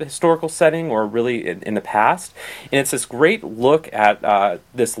historical setting or really in the past. And it's this great look at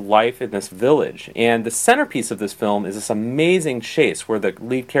this life in this village. And the centerpiece of this film is this amazing chase where the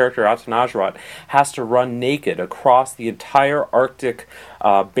lead character, Atanajrat, has to run naked across the entire Arctic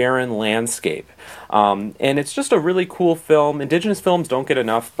barren landscape. And it's just a really cool film. Indigenous films don't get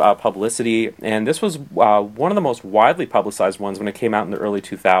enough publicity, and this was one of the most widely publicized ones when it came out in the early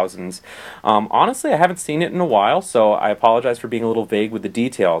 2000s. Honestly, I haven't seen it in a while, so I apologize for being a little vague with the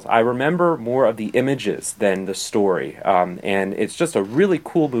details. I remember more of the images than the story, and it's just a really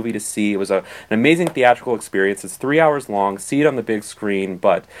cool movie to see. It was an amazing theatrical experience. It's 3 hours long. See it on the big screen,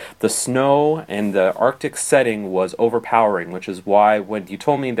 but the snow and the Arctic setting was overpowering, which is why when you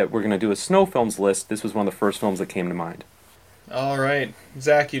told me that we're going to do a snow films list, this was one of the first films that came to mind. All right.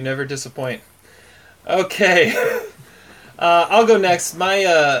 Zach, you never disappoint. Okay. I'll go next.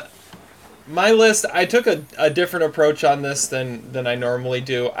 My list, I took a different approach on this than I normally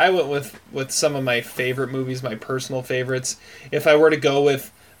do. I went with some of my favorite movies, my personal favorites. If I were to go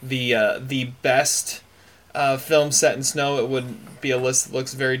with the best film set in snow, it would be a list that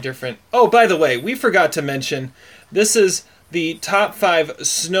looks very different. Oh, by the way, we forgot to mention, this is the top 5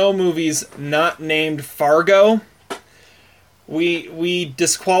 snow movies not named Fargo. We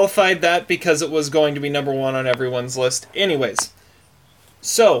disqualified that because it was going to be number 1 on everyone's list. Anyways,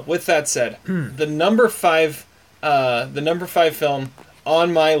 so with that said, the number 5 film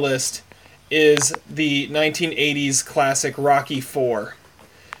on my list is the 1980s classic Rocky IV.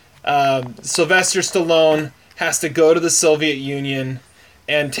 Sylvester Stallone has to go to the Soviet Union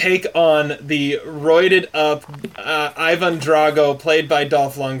and take on the roided up Ivan Drago, played by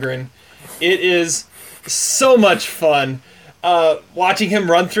Dolph Lundgren. It is so much fun watching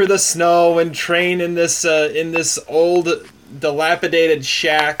him run through the snow and train in this old dilapidated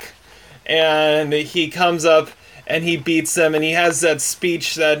shack, and he comes up and he beats them, and he has that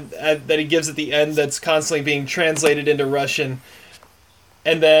speech that he gives at the end that's constantly being translated into Russian,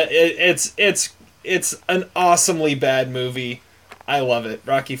 and it's an awesomely bad movie. I love it.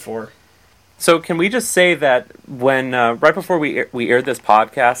 Rocky IV. So can we just say that when right before we aired this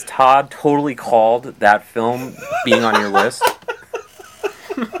podcast, Todd totally called that film being on your list.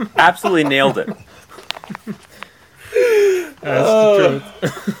 Absolutely nailed it. That's the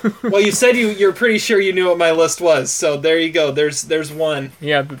truth. Well, you said you're pretty sure you knew what my list was, so there you go. There's one.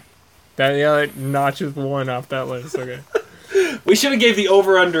 Yeah, that notches one off that list. Okay. We should have gave the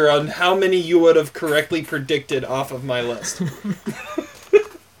over-under on how many you would have correctly predicted off of my list.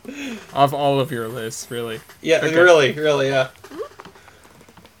 Off all of your lists, really. Yeah, Okay. really, yeah.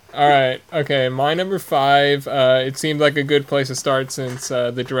 All right. Okay, my number 5. It seemed like a good place to start since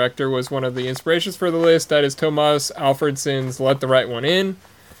the director was one of the inspirations for the list. That is Tomas Alfredson's Let the Right One In.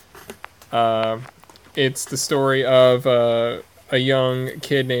 It's the story of a young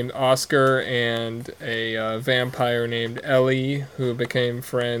kid named Oscar and a vampire named Ellie who became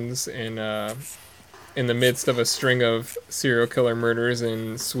friends in the midst of a string of serial killer murders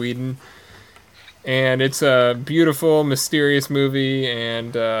in Sweden. And it's a beautiful, mysterious movie,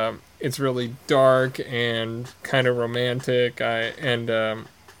 and it's really dark and kind of romantic. The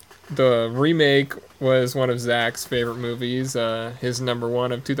remake was one of Zach's favorite movies, his number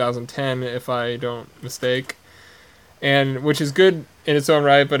 1 of 2010, if I don't mistake. And which is good in its own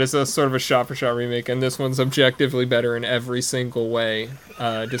right, but it's a sort of a shot-for-shot remake, and this one's objectively better in every single way,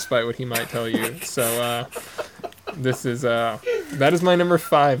 despite what he might tell you. So that is my number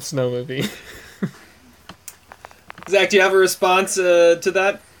 5 snow movie. Zach, do you have a response to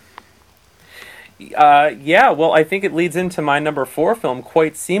that? Yeah, well, I think it leads into my number 4 film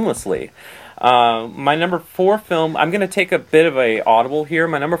quite seamlessly. My number 4 film, I'm going to take a bit of a audible here.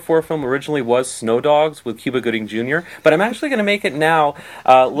 My number 4 film originally was Snow Dogs with Cuba Gooding Jr., but I'm actually going to make it now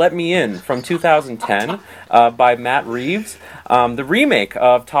Let Me In from 2010 by Matt Reeves. The remake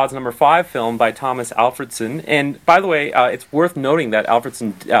of Todd's number 5 film by Thomas Alfredson. And by the way, it's worth noting that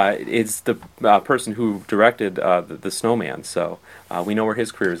Alfredson is the person who directed the Snowman, so we know where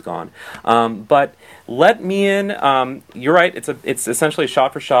his career has gone. But Let Me In, you're right, it's essentially a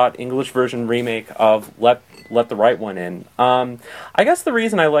shot-for-shot English version remake of Let the Right One In. I guess the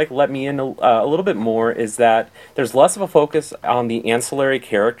reason I like Let Me In a little bit more is that there's less of a focus on the ancillary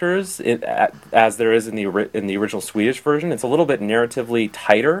characters as there is in the original Swedish version. It's a little bit narratively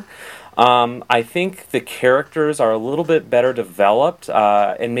tighter. I think the characters are a little bit better developed,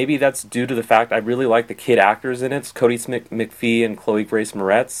 and maybe that's due to the fact I really like the kid actors in it. It's Cody McPhee and Chloe Grace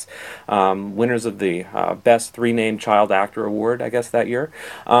Moretz, winners of the Best 3-Named Child Actor Award, I guess, that year.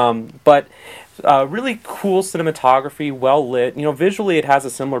 But really cool cinematography, well lit. You know, visually it has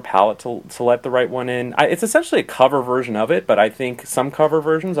a similar palette to Let the Right One In. It's essentially a cover version of it, but I think some cover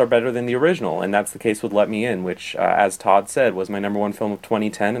versions are better than the original, and that's the case with Let Me In, which, as Todd said, was my number 1 film of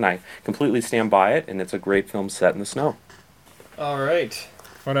 2010, and I completely stand by it, and it's a great film set in the snow. All right.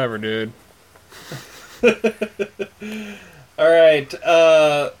 Whatever, dude. All right.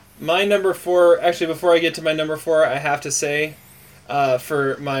 My number 4, actually, before I get to my number 4, I have to say,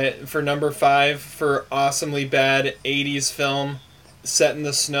 for number 5, for awesomely bad 80s film set in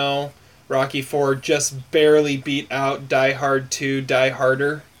the snow, Rocky IV just barely beat out Die Hard 2, Die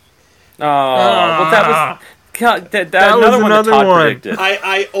Harder. Oh, well, that was... God, that was another one that another Todd one. predicted.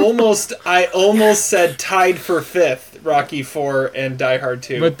 I almost said tied for 5th, Rocky IV and Die Hard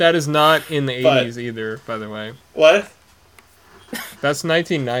 2. But that is not in the 80s either, by the way. What? That's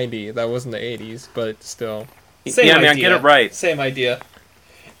 1990. That wasn't the 80s, but still. Same yeah, idea. man, get it right. Same idea.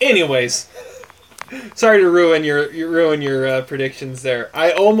 Anyways, sorry to ruin your predictions there.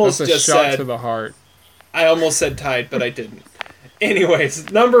 I almost That's a just shot said to the heart. I almost said tied, but I didn't.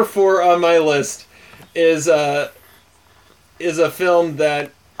 Anyways, number 4 on my list is a film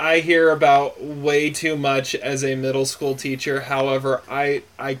that I hear about way too much as a middle school teacher. However, I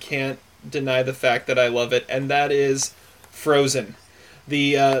can't deny the fact that I love it, and that is Frozen,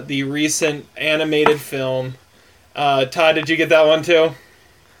 the recent animated film. Todd, did you get that one too?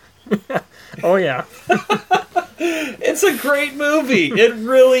 Oh, yeah. It's a great movie. It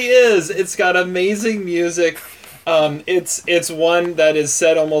really is. It's got amazing music. It's one that is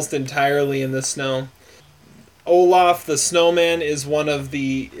set almost entirely in the snow. Olaf the Snowman is one of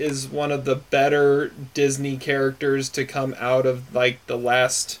the better Disney characters to come out of like the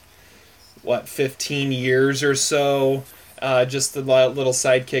last 15 years or so. Just the little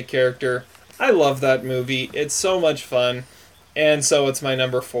sidekick character. I love that movie. It's so much fun. And so it's my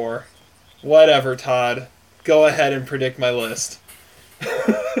number 4. Whatever, Todd. Go ahead and predict my list.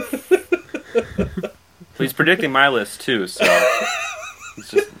 He's predicting my list, too, so... It's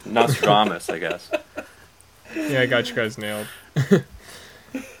just Nostradamus, I guess. Yeah, I got you guys nailed.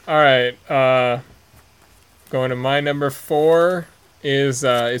 Alright, going to my number 4. is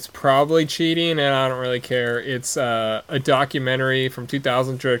it's probably cheating, and I don't really care. It's a documentary from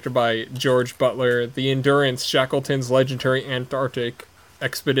 2000 directed by George Butler, The Endurance, Shackleton's Legendary Antarctic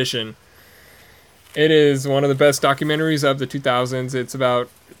Expedition. It is one of the best documentaries of the 2000s. It's about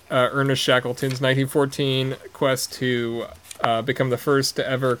Ernest Shackleton's 1914 quest to become the first to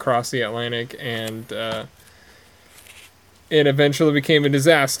ever cross the Atlantic, and it eventually became a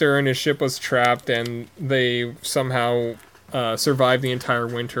disaster, and his ship was trapped, and they somehow survived the entire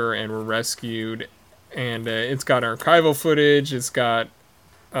winter and were rescued. And it's got archival footage. It's got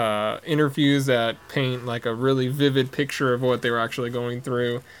interviews that paint like a really vivid picture of what they were actually going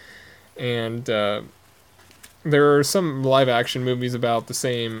through. And there are some live action movies about the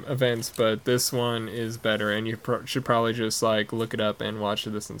same events, but this one is better, and you should probably just like look it up and watch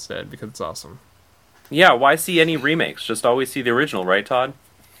this instead because it's awesome. Yeah, why see any remakes? Just always see the original, right, Todd?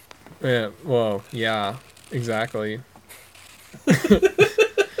 Yeah, well, yeah, exactly.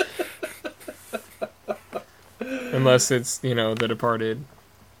 Unless it's, The Departed.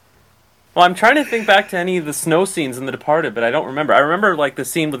 Well, I'm trying to think back to any of the snow scenes in The Departed, but I don't remember. I remember like the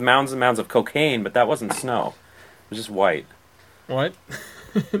scene with mounds and mounds of cocaine, but that wasn't snow. It was just white. What?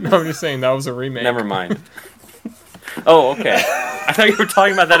 No, I'm just saying that was a remake. Never mind. Oh, okay. I thought you were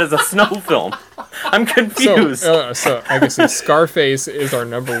talking about that as a snow film. I'm confused. So I guess Scarface is our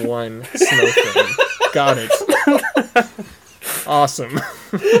number one snow film. Got it. Awesome.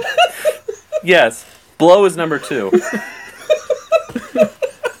 Yes. Blow is number 2.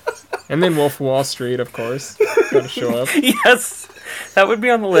 And then Wolf of Wall Street, of course. Gotta show up. Yes. That would be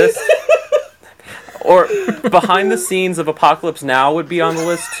on the list. Or Behind the Scenes of Apocalypse Now would be on the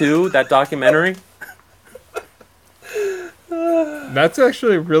list too, that documentary. That's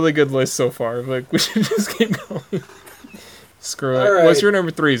actually a really good list so far. Like, we should just keep going. Screw it. Right. What's your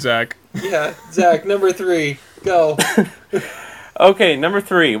number 3, Zach? Yeah, Zach, number 3. Go. Okay, number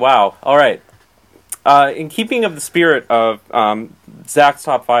 3. Wow. All right. In keeping of the spirit of Zach's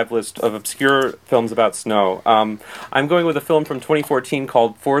top 5 list of obscure films about snow, I'm going with a film from 2014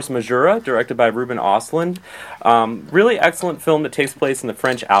 called Force Majeure, directed by Ruben Östlund. Really excellent film that takes place in the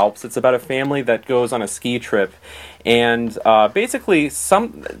French Alps. It's about a family that goes on a ski trip, and basically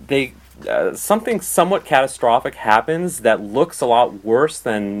something somewhat catastrophic happens that looks a lot worse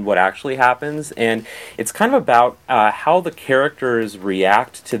than what actually happens, and it's kind of about how the characters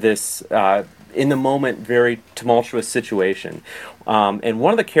react to this in the moment very tumultuous situation. And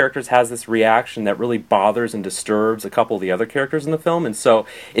one of the characters has this reaction that really bothers and disturbs a couple of the other characters in the film, and so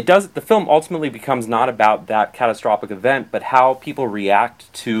the film ultimately becomes not about that catastrophic event, but how people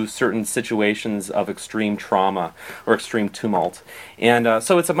react to certain situations of extreme trauma or extreme tumult. And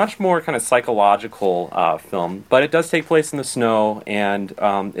so it's a much more kind of psychological film, but it does take place in the snow, and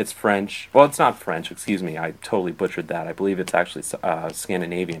it's French. Well, it's not French, excuse me, I totally butchered that. I believe it's actually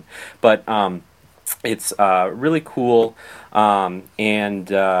Scandinavian. But it's really cool,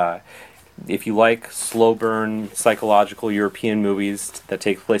 and if you like slow burn psychological European movies that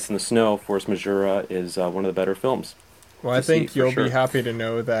take place in the snow, Force Majeure is one of the better films. Well, I think you'll be happy to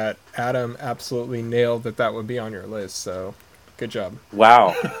know that Adam absolutely nailed that would be on your list, so good job.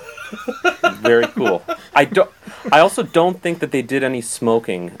 Wow. Very cool. I also don't think that they did any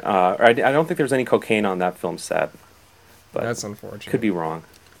smoking. I don't think there's any cocaine on that film set. But that's unfortunate. Could be wrong.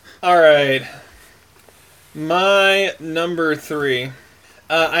 All right. My number 3.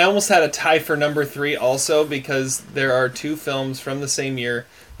 I almost had a tie for number 3 also, because there are 2 films from the same year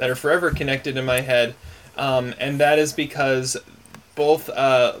that are forever connected in my head. And that is because both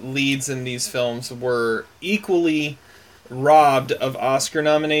leads in these films were equally robbed of Oscar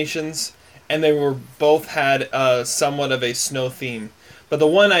nominations, and they were both had somewhat of a snow theme. But the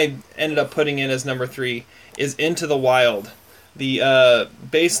one I ended up putting in as number 3 is Into the Wild. The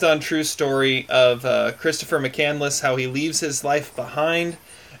based on true story of Christopher McCandless, how he leaves his life behind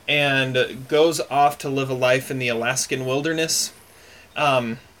and goes off to live a life in the Alaskan wilderness.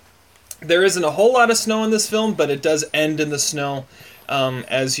 There isn't a whole lot of snow in this film, but it does end in the snow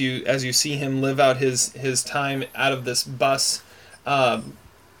as you see him live out his time out of this bus.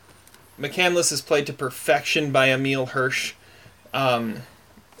 McCandless is played to perfection by Emile Hirsch,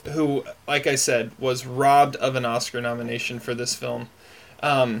 who, like I said, was robbed of an Oscar nomination for this film.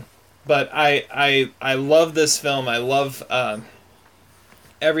 But I love this film. I love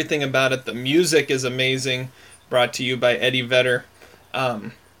everything about it. The music is amazing, brought to you by Eddie Vedder.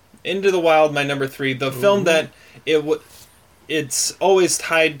 Into the Wild, my number 3. The film that it's always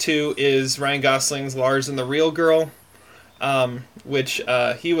tied to is Ryan Gosling's Lars and the Real Girl, which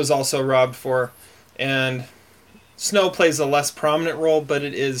he was also robbed for. And snow plays a less prominent role, but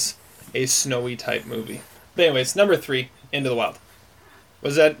it is a snowy type movie. But anyways, number 3, Into the Wild.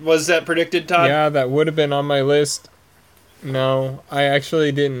 Was that predicted, Todd? Yeah, that would have been on my list. No, I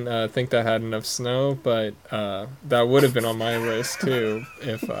actually didn't think that had enough snow, but that would have been on my list too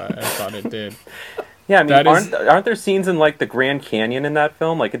if I thought it did. Yeah, I mean, That aren't there scenes in like the Grand Canyon in that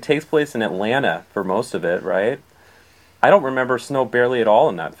film? Like it takes place in Atlanta for most of it, right? I don't remember snow barely at all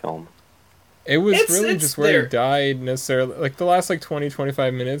in that film. It was It's really just where there. he died necessarily. Like the last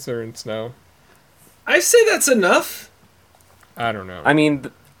 20-25 minutes are in snow. I say that's enough. I don't know. I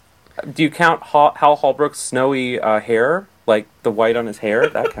mean, do you count Hal Holbrook's snowy hair, like the white on his hair?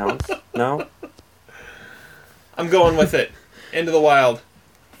 That counts. No. I'm going with it. Into the Wild.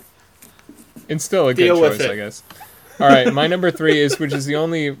 It's still a good Deal with choice, it. I guess. All right, my number 3 is, which is the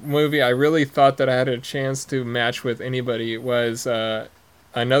only movie I really thought that I had a chance to match with anybody, was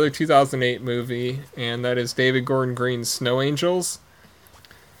another 2008 movie, and that is David Gordon Green's Snow Angels.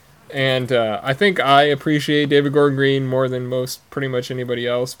 And I think I appreciate David Gordon Green more than pretty much anybody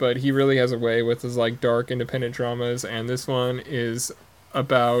else, but he really has a way with his like dark independent dramas, and this one is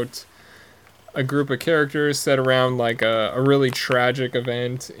about a group of characters set around like a really tragic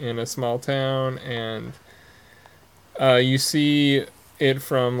event in a small town, and you see it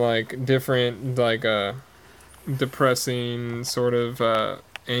from like different like depressing sort of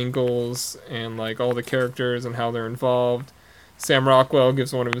angles, and like all the characters and how they're involved. Sam Rockwell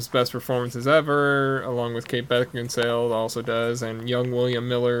gives one of his best performances ever, along with Kate Beckinsale also does, and young William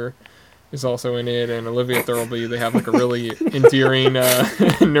Miller is also in it, and Olivia Thirlby. They have like a really endearing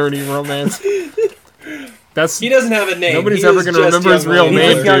nerdy romance. He doesn't have a name. Nobody's He ever is going to just remember young his real William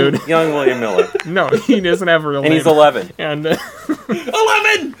name, He's Miller. dude. young William Miller, No, he doesn't have a real and name. he's 11. And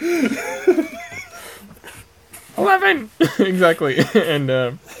 11! 11! Exactly. And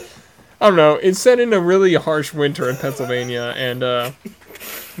I don't know. It's set in a really harsh winter in Pennsylvania, and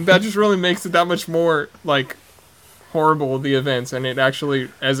that just really makes it that much more like horrible, the events, and it actually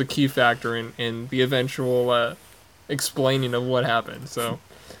as a key factor in the eventual explaining of what happened. So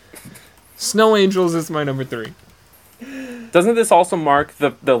Snow Angels is my number 3. Doesn't this also mark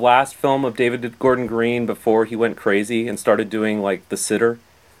the last film of David Gordon Green before he went crazy and started doing like The Sitter?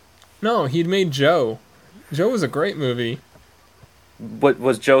 No, he'd made Joe. Joe was a great movie. What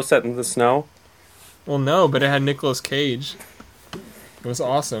was Joe set in the snow? Well, no, but it had Nicolas Cage. It was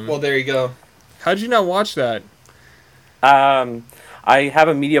awesome. Well, there you go. How'd you not watch that? I have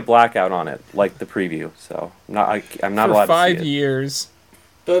a media blackout on it, like the preview, so I'm not For allowed 5 to see it. years.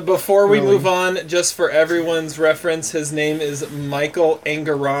 But before we Really? move on, just for everyone's reference, his name is Michael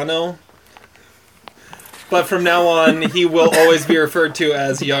Angarano. But from now on, he will always be referred to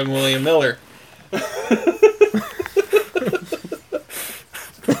as young William Miller.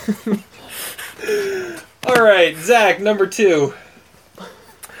 All right, Zach, number 2.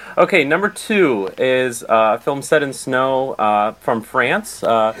 Okay, number 2 is a film set in snow from France.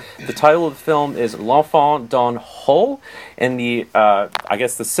 The title of the film is L'Enfant d'un Haut, and I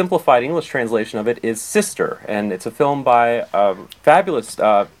guess the simplified English translation of it is Sister, and it's a film by a fabulous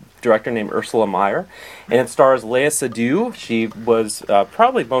director named Ursula Meyer, and it stars Léa Seydoux. She was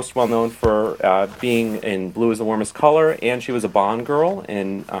probably most well known for being in Blue is the Warmest Color, and she was a Bond girl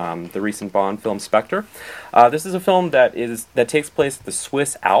in the recent Bond film Spectre. This is a film that takes place at the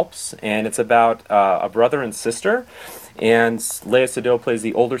Swiss Alps, and it's about a brother and sister. And Léa Seydoux plays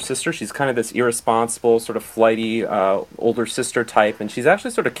the older sister. She's kind of this irresponsible, sort of flighty older sister type, and she's actually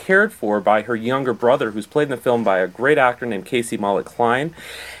sort of cared for by her younger brother, who's played in the film by a great actor named Casey Mullet-Klein.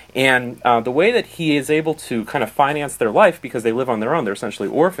 And the way that he is able to kind of finance their life, because they live on their own, they're essentially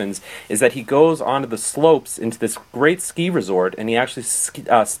orphans, is that he goes onto the slopes into this great ski resort, and he actually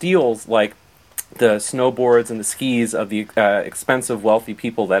steals like the snowboards and the skis of the expensive, wealthy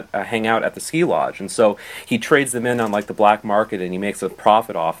people that hang out at the ski lodge. And so he trades them in on like the black market, and he makes a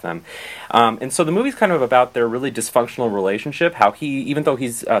profit off them. And so the movie's kind of about their really dysfunctional relationship, how he, even though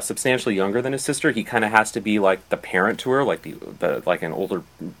he's substantially younger than his sister, he kind of has to be like the parent to her, like like an older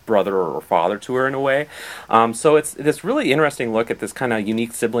brother or father to her in a way. So it's this really interesting look at this kind of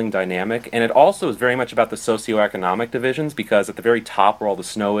unique sibling dynamic, and it also is very much about the socioeconomic divisions, because at the very top where all the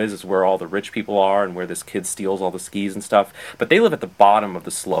snow is where all the rich people are and where this kid steals all the skis and stuff, but they live at the bottom of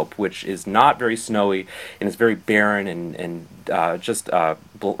the slope, which is not very snowy and is very barren and just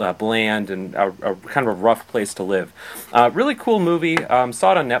bland and a kind of a rough place to live. Really cool movie.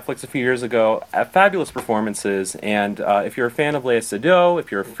 Saw it on Netflix a few years ago. Fabulous performances, and if you're a fan of Léa Seydoux,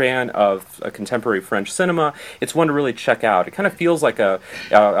 if you're a fan of contemporary French cinema, it's one to really check out. It kind of feels like a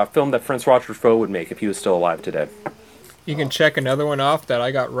film that Francois Truffaut would make if he was still alive today. You can check another one off that I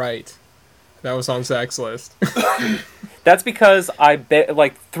got right. That was on Zach's list. That's because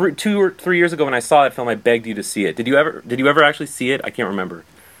like 2 or 3 years ago when I saw that film, I begged you to see it. Did you ever actually see it? I can't remember.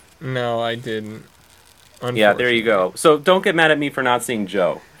 No, I didn't. Yeah, there you go. So don't get mad at me for not seeing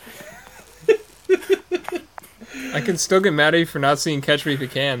Joe. I can still get mad at you for not seeing Catch Me If You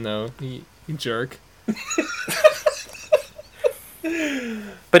Can, though. You jerk.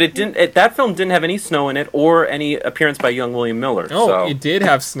 But that film didn't have any snow in it or any appearance by young William Miller. Oh, so. It did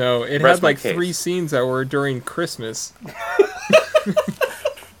have snow. It Rest had like my case. 3 scenes that were during Christmas.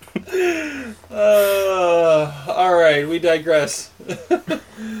 All right, we digress.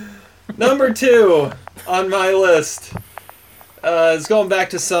 Number 2 on my list is going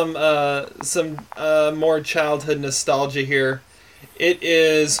back to some more childhood nostalgia here. It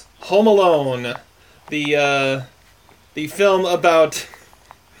is Home Alone, the film about.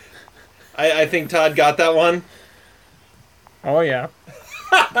 I think Todd got that one. Oh, yeah.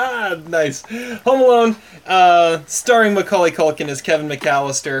 Nice. Home Alone, starring Macaulay Culkin as Kevin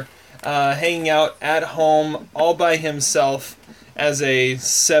McAllister, hanging out at home all by himself as a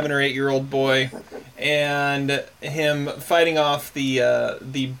 7 or 8 year old boy, and him fighting off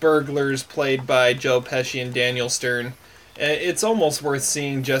the burglars played by Joe Pesci and Daniel Stern. It's almost worth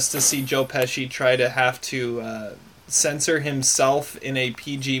seeing just to see Joe Pesci try to have to censor himself in a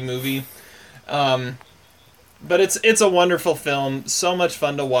PG movie. But it's a wonderful film, so much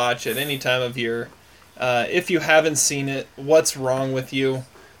fun to watch at any time of year. If you haven't seen it, what's wrong with you?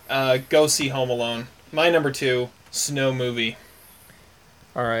 Go see Home Alone. My number 2, snow movie.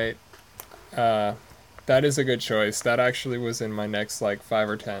 All right. That is a good choice. That actually was in my next, 5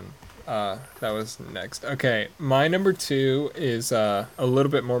 or 10. That was next. Okay, my number 2 is a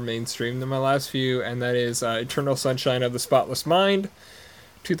little bit more mainstream than my last few, and that is Eternal Sunshine of the Spotless Mind,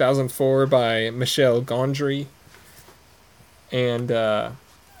 2004 by Michel Gondry. And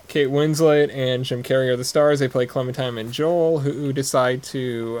Kate Winslet and Jim Carrey are the stars. They play Clementine and Joel, who decide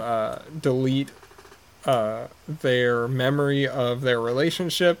to delete their memory of their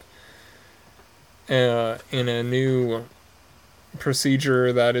relationship in a new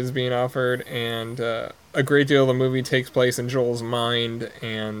procedure that is being offered, and a great deal of the movie takes place in Joel's mind,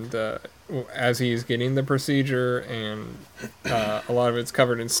 and as he's getting the procedure, and a lot of it's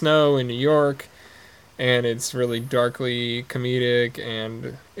covered in snow in New York, and it's really darkly comedic,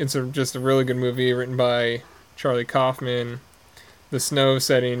 and it's just a really good movie written by Charlie Kaufman. The snow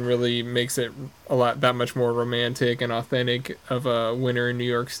setting really makes it that much more romantic and authentic of a winter in New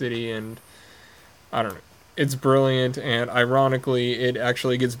York City, and I don't know. It's brilliant, and ironically, it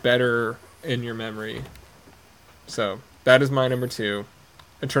actually gets better in your memory. So, that is my number 2,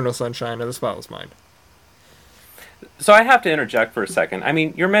 Eternal Sunshine of the Spotless Mind. So I have to interject for a second. I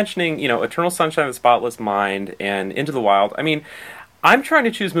mean, you're mentioning, Eternal Sunshine of the Spotless Mind and Into the Wild. I mean, I'm trying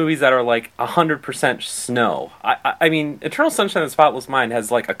to choose movies that are 100% snow. I mean, Eternal Sunshine of the Spotless Mind has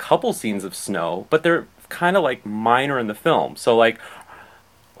a couple scenes of snow, but they're kind of minor in the film. So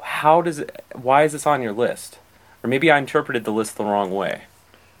why is this on your list? Or maybe I interpreted the list the wrong way.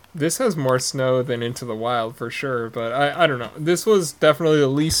 This has more snow than Into the Wild for sure, but I don't know. This was definitely the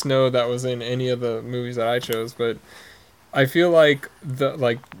least snow that was in any of the movies that I chose, but I feel like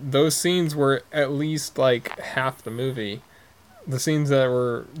those scenes were at least half the movie. The scenes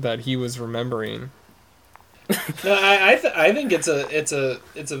that he was remembering. No, I think it's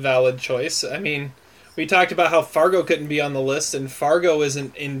a valid choice. I mean, we talked about how Fargo couldn't be on the list, and Fargo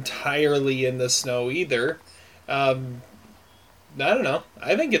isn't entirely in the snow either. I don't know.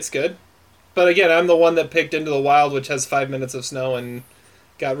 I think it's good. But again, I'm the one that picked Into the Wild, which has 5 minutes of snow, and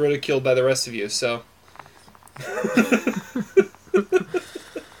got ridiculed by the rest of you, so.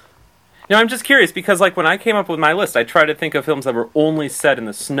 No, I'm just curious, because when I came up with my list, I tried to think of films that were only set in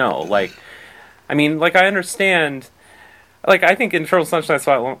the snow. I understand. I think Eternal Sunshine of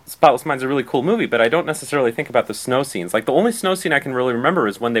the Spotless Mind is a really cool movie, but I don't necessarily think about the snow scenes. The only snow scene I can really remember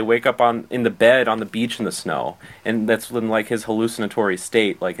is when they wake up in the bed on the beach in the snow, and that's when his hallucinatory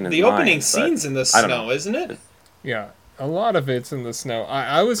state, in his mind. The opening scene's in the snow, isn't it? Yeah, a lot of it's in the snow.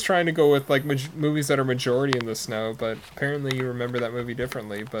 I was trying to go with movies that are majority in the snow, but apparently you remember that movie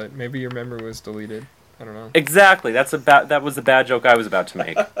differently. But maybe your memory was deleted. I don't know. Exactly. That was the bad joke I was about to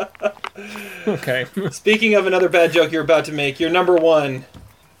make. Okay. Speaking of another bad joke you're about to make, you're number 1.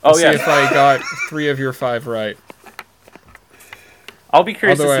 Oh, yeah. See if I got 3 of your 5 right. I'll be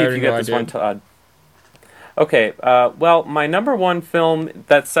curious to see if you get this one, Todd. Okay. Well, my number 1 film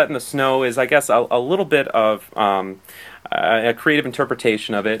that's set in the snow is, I guess, a little bit of a creative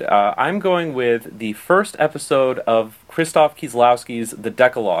interpretation of it. I'm going with the first episode of Krzysztof Kieslowski's The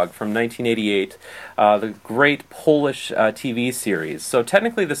Decalogue from 1988, the great Polish TV series. So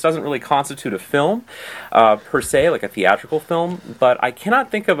technically this doesn't really constitute a film per se, like a theatrical film, but I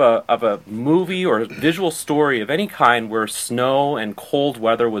cannot think of a movie or a visual story of any kind where snow and cold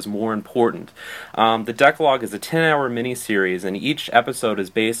weather was more important. The Decalogue is a 10-hour miniseries, and each episode is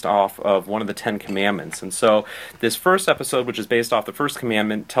based off of one of the Ten Commandments. And so this first episode, which is based off the first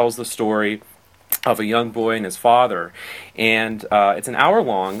commandment, tells the story of a young boy and his father, and it's an hour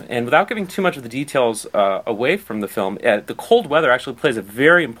long, and without giving too much of the details away from the film, the cold weather actually plays a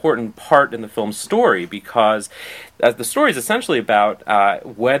very important part in the film's story, because the story is essentially about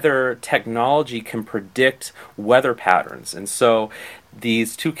whether technology can predict weather patterns. And so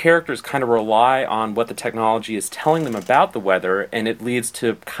these two characters kind of rely on what the technology is telling them about the weather, and it leads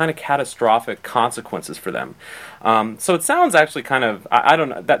to kind of catastrophic consequences for them. So it sounds actually kind of, I don't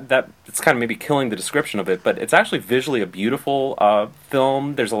know, that it's kind of maybe killing the description of it, but it's actually visually a beautiful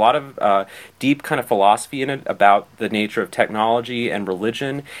film. There's a lot of deep kind of philosophy in it about the nature of technology and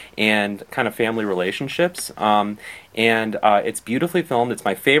religion and kind of family relationships. And it's beautifully filmed. It's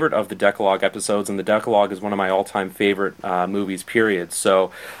my favorite of the Decalogue episodes, and the Decalogue is one of my all-time favorite movies, period.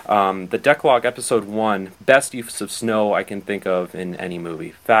 So the Decalogue episode 1, best use of snow I can think of in any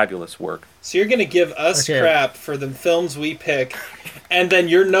movie. Fabulous work. So you're going to give us crap for the films we pick, and then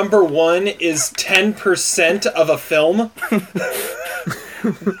your number 1 is 10% of a film?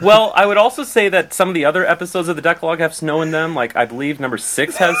 Well, I would also say that some of the other episodes of the Decalogue have snow in them. Like, I believe number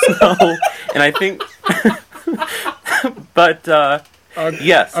 6 has snow, and I think... But,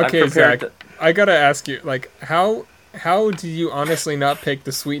 yes, okay, I'm prepared Zach, I gotta ask you, like, how do you honestly not pick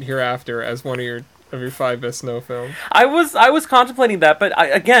The Sweet Hereafter as one of your 5 best snow films? I was contemplating that, but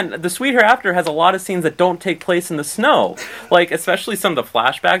again, The Sweet Hereafter has a lot of scenes that don't take place in the snow, like especially some of the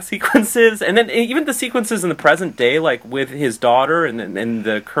flashback sequences, and then even the sequences in the present day, like with his daughter and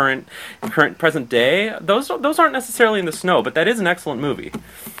the current present day. Those aren't necessarily in the snow, but that is an excellent movie.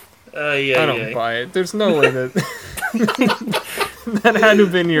 I don't buy it. There's no way that that had to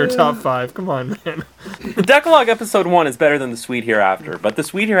have been your top 5. Come on, man. The Decalogue episode 1 is better than The Sweet Hereafter, but The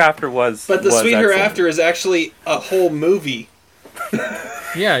Sweet Hereafter was. But The Sweet excellent. Hereafter is actually a whole movie.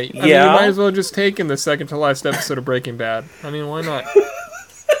 Yeah, I mean, you might as well just take in the second to last episode of Breaking Bad. I mean, why not?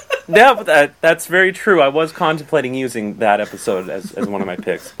 Yeah, but that's very true. I was contemplating using that episode as one of my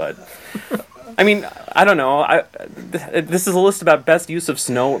picks, but I mean, I don't know. This is a list about best use of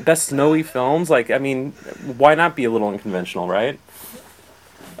snow, best snowy films. Like, I mean, why not be a little unconventional, right?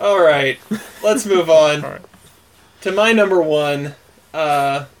 All right, let's move on All right. to my number 1.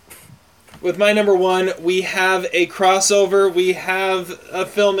 With my number 1, we have a crossover. We have a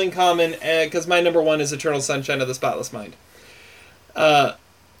film in common, because my number 1 is Eternal Sunshine of the Spotless Mind.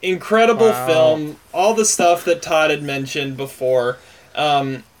 Incredible film. All the stuff that Todd had mentioned before.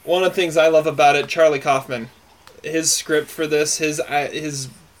 One of the things I love about it, Charlie Kaufman, his script for this, his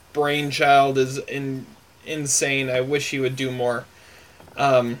brainchild is insane. I wish he would do more.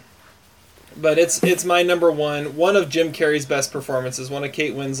 But it's my number 1. One of Jim Carrey's best performances, one of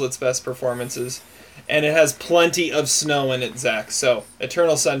Kate Winslet's best performances, and it has plenty of snow in it, Zach. So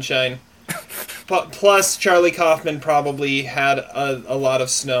Eternal Sunshine. Plus, Charlie Kaufman probably had a lot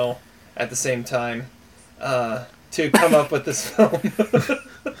of snow at the same time to come up with this film.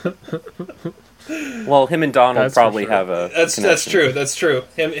 Well, him and Donald probably have a connection. That's true.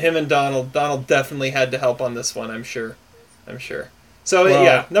 Him and Donald definitely had to help on this one, I'm sure. So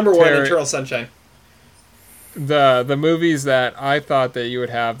yeah, number 1, Eternal Sunshine. The movies that I thought that you would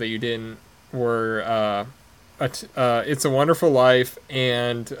have that you didn't were It's a Wonderful Life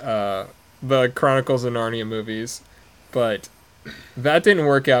and the Chronicles of Narnia movies, but that didn't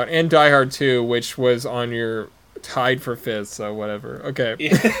work out. And Die Hard 2, which was on your tied for 5th, so whatever. Okay.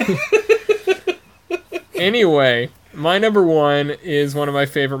 Yeah. Anyway, my number 1 is one of my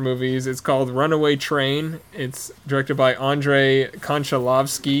favorite movies. It's called Runaway Train. It's directed by Andrei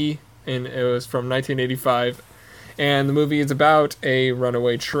Konchalovsky, and it was from 1985. And the movie is about a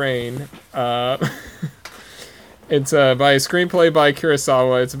runaway train. It's by a screenplay by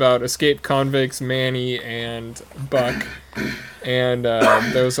Kurosawa. It's about escaped convicts Manny and Buck. And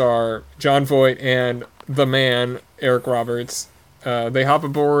those are John Voight and the man, Eric Roberts. They hop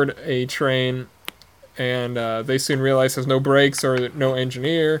aboard a train, and they soon realize there's no brakes or no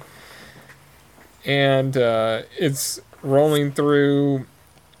engineer. And it's rolling through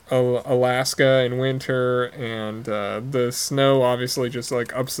Alaska in winter, and the snow obviously just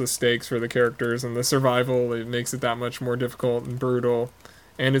like ups the stakes for the characters, and the survival, it makes it that much more difficult and brutal.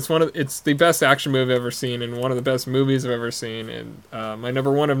 and it's the best action movie I've ever seen, and one of the best movies I've ever seen. And my number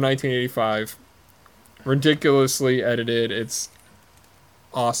one of 1985, ridiculously edited. It's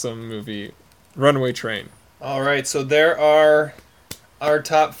awesome movie, Runaway Train. All right, so there are our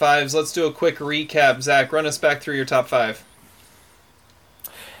top fives. Let's do a quick recap. Zach, run us back through your top five.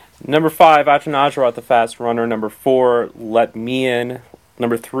 Number 5, Atanajarat the Fast Runner. Number 4, Let Me In.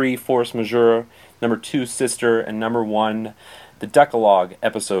 Number 3, Force Majeure. Number 2, Sister. And number 1, The Decalogue,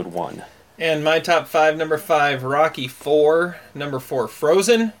 Episode 1. And my top five: number 5, Rocky 4. Number 4,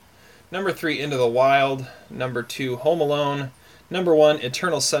 Frozen. Number 3, Into the Wild. Number 2, Home Alone. Number 1,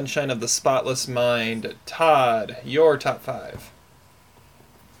 Eternal Sunshine of the Spotless Mind. Todd, your top five.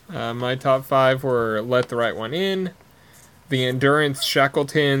 My top 5 were Let the Right One In, The Endurance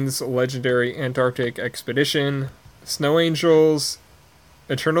Shackletons Legendary Antarctic Expedition, Snow Angels,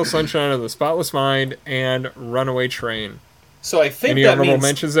 Eternal Sunshine of the Spotless Mind, and Runaway Train. So I think Any that honorable means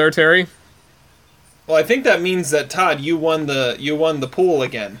mentions there, Terry? Well, I think that means that Todd, you won the pool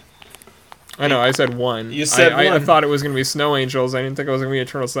again. I know, I said one. You said I one. thought it was going to be Snow Angels. I didn't think it was going to be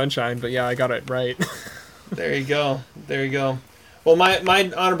Eternal Sunshine, but yeah, I got it right. There you go. There you go. Well,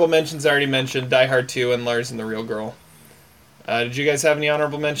 my honorable mentions I already mentioned: Die Hard 2 and Lars and the Real Girl. Did you guys have any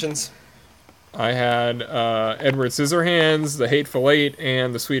honorable mentions? I had Edward Scissorhands, The Hateful Eight,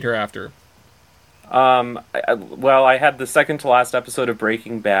 and The Sweet Hereafter. I had the second to last episode of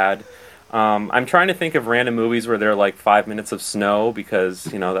Breaking Bad. I'm trying to think of random movies where there are like 5 minutes of snow because,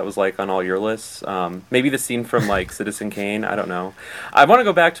 that was like on all your lists. Maybe the scene from like Citizen Kane. I don't know. I want to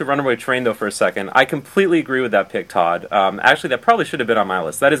go back to Runaway Train though for a second. I completely agree with that pick, Todd. Actually, that probably should have been on my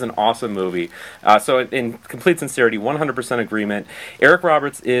list. That is an awesome movie. So in complete sincerity, 100% agreement. Eric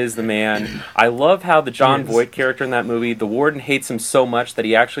Roberts is the man. I love how the John Voight character in that movie, the warden hates him so much that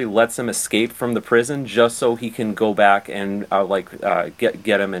he actually lets him escape from the prison just so he can go back and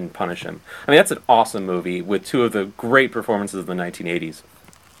get him and punish him. I mean, that's an awesome movie with two of the great performances of the 1980s.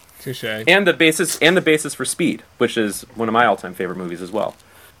 Touche. And the basis for Speed, which is one of my all-time favorite movies as well.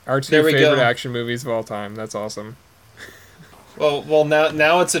 Our two favorite action movies of all time. That's awesome. Well,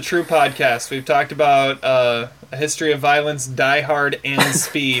 now it's a true podcast. We've talked about A History of Violence, Die Hard, and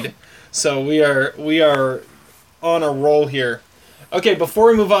Speed. So we are on a roll here. Okay, before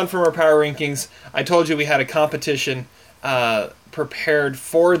we move on from our power rankings, I told you we had a competition prepared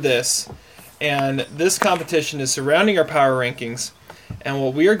for this, and this competition is surrounding our power rankings. And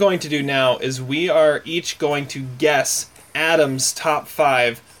what we are going to do now is we are each going to guess Adam's top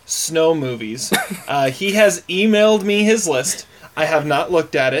 5 snow movies. He has emailed me his list. I have not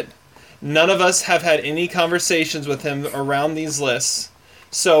looked at it. None of us have had any conversations with him around these lists.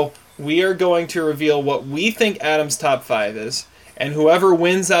 So we are going to reveal what we think Adam's top 5 is, and whoever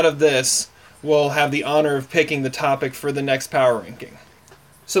wins out of this will have the honor of picking the topic for the next power ranking.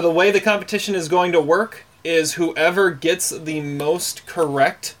 So the way the competition is going to work is whoever gets the most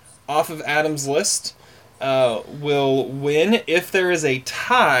correct off of Adam's list will win. If there is a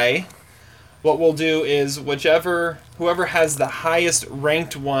tie, what we'll do is whoever has the highest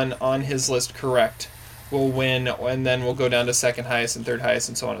ranked one on his list correct will win, and then we'll go down to second highest and third highest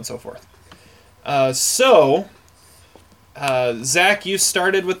and so on and so forth. Zach, you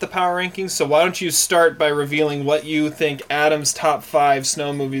started with the power rankings, so why don't you start by revealing what you think Adam's top 5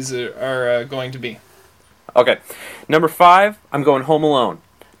 snow movies are going to be? Okay. Number 5, I'm going Home Alone.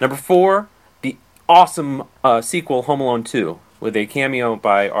 Number 4, the awesome sequel Home Alone 2 with a cameo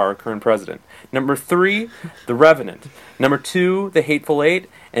by our current president. Number 3, The Revenant. Number 2, The Hateful Eight.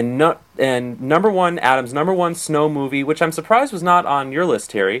 And number 1, Adam's number 1 snow movie, which I'm surprised was not on your list,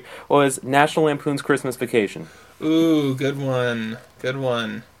 Terry, was National Lampoon's Christmas Vacation. Ooh, good one. Good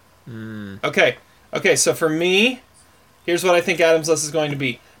one. Okay, so for me, here's what I think Adam's list is going to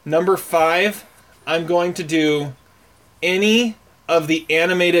be. Number 5, I'm going to do any of the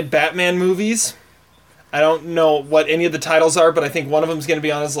animated Batman movies. I don't know what any of the titles are, but I think one of them is going to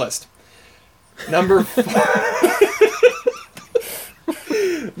be on his list. Number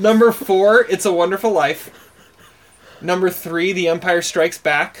 4, It's a Wonderful Life. Number 3, The Empire Strikes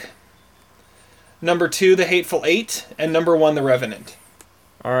Back. Number 2, The Hateful Eight. And number 1, The Revenant.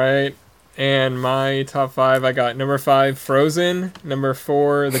 All right. And my top 5, I got number 5, Frozen. Number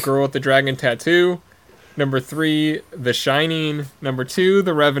 4, The Girl with the Dragon Tattoo. Number 3, The Shining. Number 2,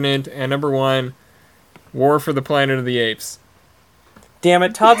 The Revenant. And number 1, War for the Planet of the Apes. Damn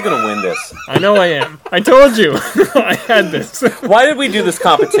it, Todd's gonna win this. I know I am. I told you. I had this. Why did we do this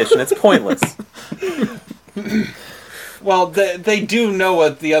competition? It's pointless. Well, they do know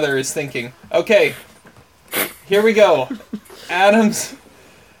what the other is thinking. Okay, here we go. Adam's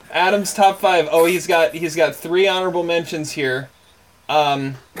top 5. Oh, he's got 3 honorable mentions here.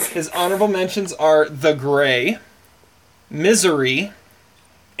 His honorable mentions are The Grey, Misery,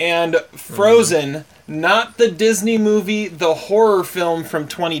 and Frozen, not the Disney movie, the horror film from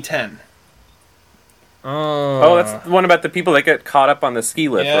 2010. Oh, that's the one about the people that get caught up on the ski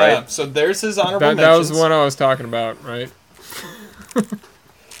lift, Yeah, right? so there's his honorable mentions. that was the one I was talking about, right?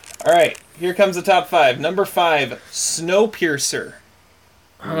 All right, here comes the top 5. Number 5, Snowpiercer.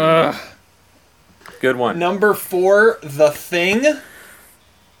 Good one. Number 4, The Thing.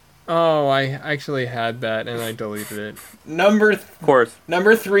 Oh, I actually had that and I deleted it. Of course.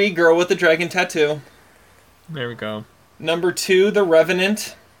 Number 3, Girl with the Dragon Tattoo. There we go. Number 2, The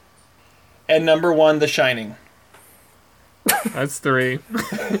Revenant. And number 1, The Shining. That's 3.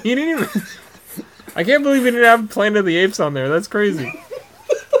 You didn't even... I can't believe you didn't have Planet of the Apes on there. That's crazy.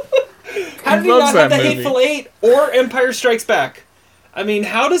 How did he loves not have that The movie. Hateful Eight or Empire Strikes Back? I mean,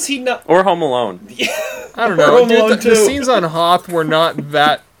 how does he not... Or Home Alone. I don't know. Home Dude, Alone the 2. scenes on Hoth were not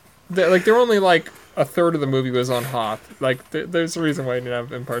that... Like, they were only like a third of the movie was on Hoth. Like, there's a reason why you didn't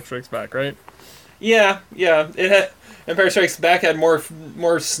have Empire Strikes Back, right? Yeah. It had... Empire Strikes Back had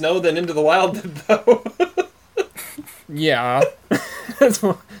more snow than Into the Wild did, though. Yeah. That's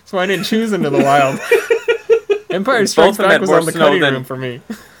why I didn't choose Into the Wild. Empire Strikes Both of them Back had was more on the snow cutting than- room for me.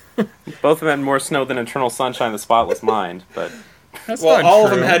 Both of them had more snow than Eternal Sunshine of the Spotless Mind, but... That's Well, not all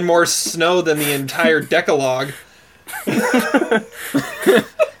true. of them had more snow than the entire Decalogue.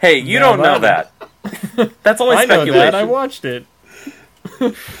 Hey, you No, don't know that. That's only I know speculation. that. I watched it.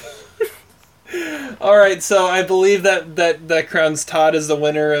 All right, so I believe that crowns Todd as the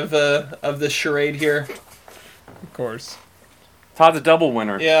winner of this charade here. Of course. Todd's a double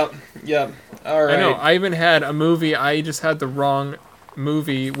winner. Yeah. All right. I know. I even had a movie. I just had the wrong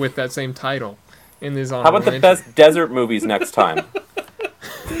movie with that same title in this How about the best desert movies next time?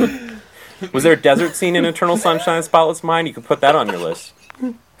 Was there a desert scene in Eternal Sunshine of the Spotless Mind? You could put that on your list.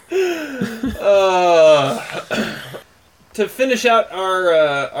 To finish out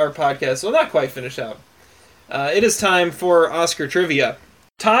our podcast, well, not quite finish out. It is time for Oscar trivia.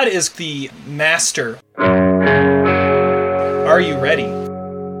 Todd is the master. Are you ready?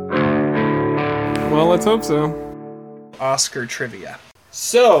 Well, let's hope so. Oscar trivia.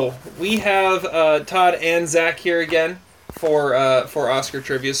 So we have Todd and Zach here again for Oscar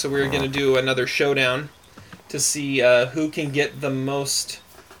trivia. So we're going to do another showdown to see who can get the most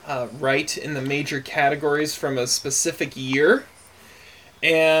right in the major categories from a specific year.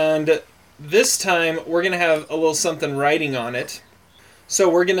 And this time we're going to have a little something writing on it. So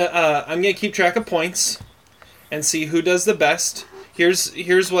we're going to I'm going to keep track of points and see who does the best. Here's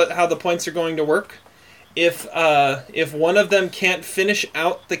how the points are going to work. If one of them can't finish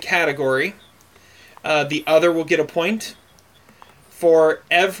out the category, the other will get a point. For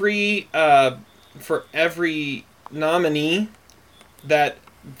every nominee that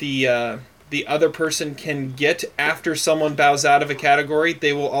the other person can get after someone bows out of a category,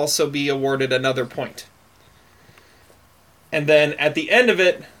 they will also be awarded another point. And then at the end of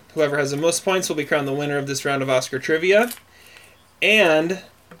it, whoever has the most points will be crowned the winner of this round of Oscar trivia. And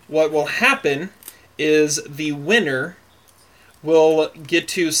what will happen is the winner will get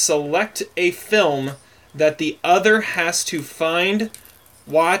to select a film that the other has to find,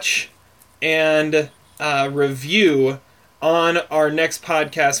 watch, and review on our next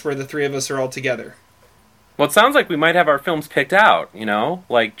podcast where the three of us are all together. Well, it sounds like we might have our films picked out,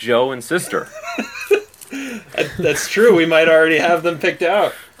 like Joe and Sister. That's true. We might already have them picked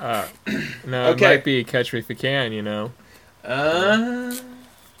out. No, Okay. it might be Catch Me If You Can,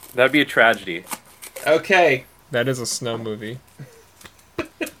 That'd be a tragedy. Okay. That is a snow movie.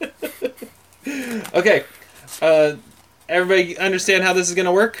 Okay. Everybody understand how this is going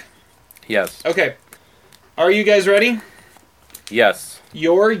to work? Yes. Okay. Are you guys ready? Yes.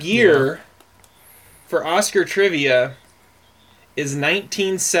 Your year for Oscar trivia is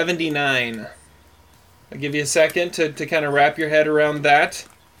 1979. I'll give you a second to kind of wrap your head around that.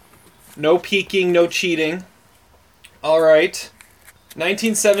 No peeking, no cheating. All right.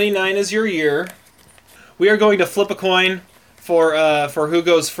 1979 is your year. We are going to flip a coin for who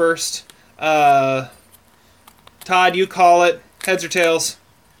goes first. Todd, you call it. Heads or tails?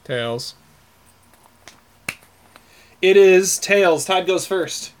 Tails. It is tails. Todd goes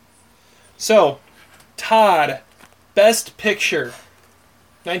first. So, Todd, Best Picture,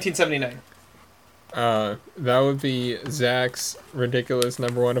 1979. That would be Zach's ridiculous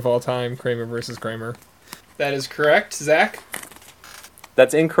 #1 of all time, Kramer versus Kramer. That is correct. Zach?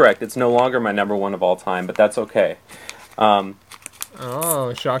 That's incorrect. It's no longer my #1 of all time, but that's okay.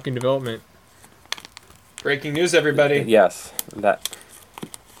 Oh, shocking development. Breaking news, everybody. Yes, that.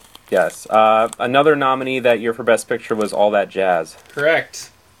 Yes. Another nominee that year for Best Picture was All That Jazz.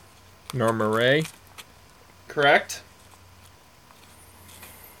 Correct. Norma Ray. Correct.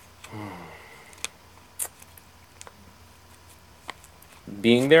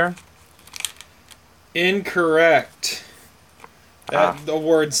 Being There? Incorrect. That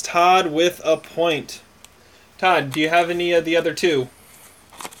awards Todd with a point. Todd, do you have any of the other two?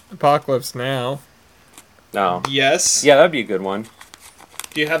 Apocalypse Now. No. Yes. Yeah, that'd be a good one.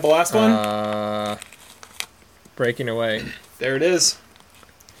 Do you have the last one? Breaking Away. There it is.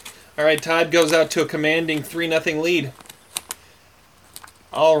 All right, Todd goes out to a commanding 3-0 lead.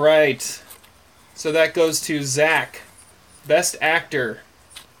 All right. So that goes to Zach. Best Actor.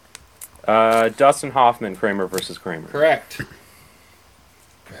 Dustin Hoffman, Kramer versus Kramer. Correct.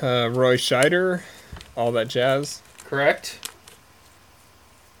 Roy Scheider. All That Jazz. Correct.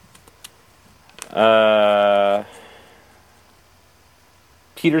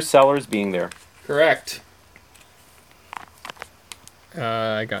 Peter Sellers, Being There. Correct.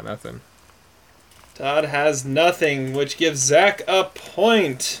 I got nothing. Todd has nothing, which gives Zach a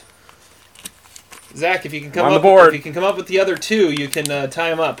point. Zach, if you can come On the up, board. if you can come up with the other two, you can tie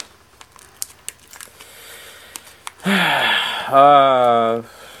them up.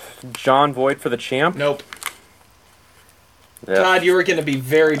 John Voight for the Champ. Nope. Yeah. Todd, you were going to be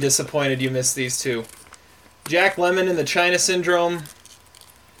very disappointed you missed these two. Jack Lemmon in The China Syndrome,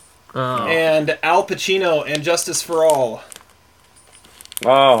 Oh. and Al Pacino and Justice for All.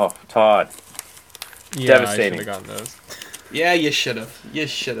 Oh, Todd. Yeah, Devastating. I should have gotten those. Yeah, you should have. You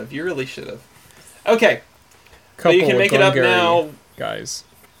should have. You really should have. Okay, Couple you can make it up now. guys.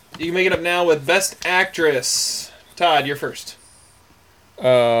 You can make it up now with Best Actress. Todd, you're first.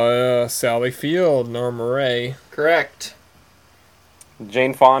 Sally Field, Norma Ray. Correct.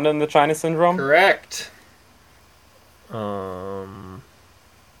 Jane Fonda in The China Syndrome. Correct.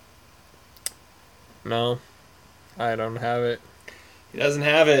 No, I don't have it. He doesn't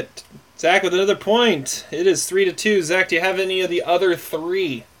have it. Zach with another point. It is 3-2. Zach, do you have any of the other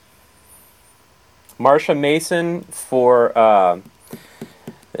three? Marsha Mason for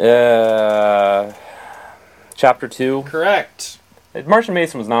Chapter 2. Correct. Marsha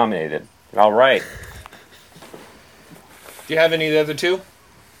Mason was nominated. All right. Do you have any of the other two?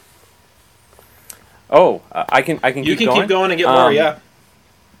 Oh, I can You keep can keep going and get more, yeah.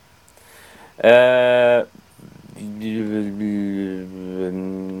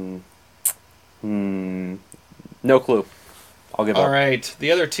 No clue. I'll give up. All right.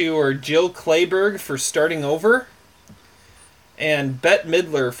 The other two are Jill Clayburgh for Starting Over and Bette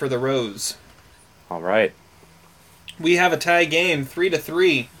Midler for The Rose. All right. We have a tie game,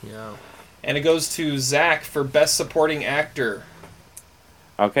 3-3, Yeah. and it goes to Zach for Best Supporting Actor.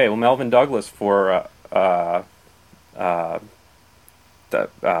 Okay. Well, Melvin Douglas for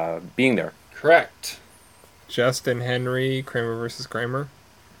Being There. Correct. Justin Henry, Kramer versus Kramer.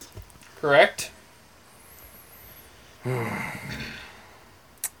 Correct.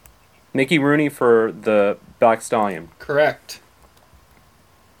 Mickey Rooney for The Black Stallion. Correct.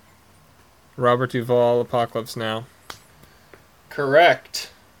 Robert Duvall, Apocalypse Now.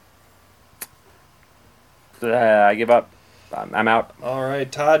 Correct. I give up. I'm out. All right.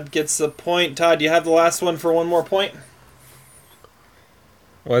 Todd gets the point. Todd, do you have the last one for one more point?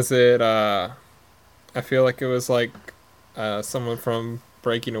 Was it, I feel like it was like someone from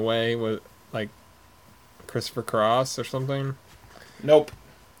Breaking Away with like Christopher Cross or something. Nope.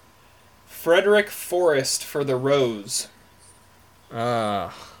 Frederick Forrest for The Rose.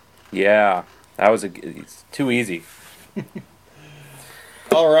 Ah. Yeah. That was it's too easy.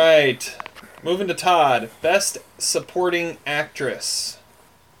 All right. Moving to Todd. Best Supporting Actress.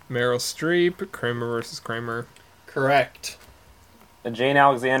 Meryl Streep, Kramer versus Kramer. Correct. Jane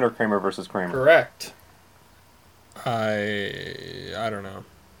Alexander, Kramer versus Kramer. Correct. I don't know.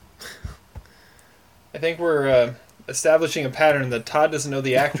 I think we're establishing a pattern that Todd doesn't know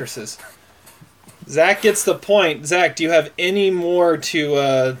the actresses. Zach gets the point. Zach, do you have any more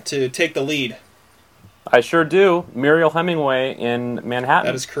to take the lead? I sure do. Muriel Hemingway in Manhattan.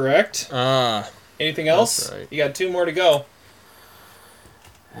 That is correct. Ah. Anything else? That's right. You got two more to go.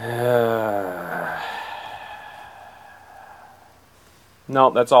 No,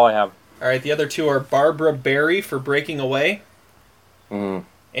 that's all I have. All right, the other two are Barbara Barry for Breaking Away Mm.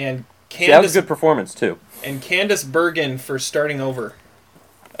 and See, that was Candace a good performance, too. and Candace Bergen for Starting Over.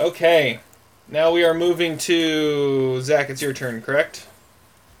 Okay, now we are moving to Zach. It's your turn, correct?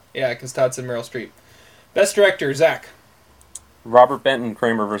 Yeah, because Todd said Meryl Streep. Best Director, Zach. Robert Benton,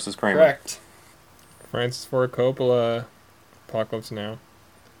 Kramer versus Kramer. Correct. Francis Ford Coppola, Apocalypse Now.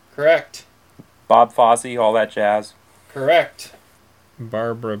 Correct. Bob Fosse, All That Jazz. Correct.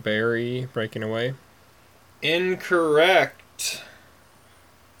 Barbara Barry, Breaking Away. Incorrect.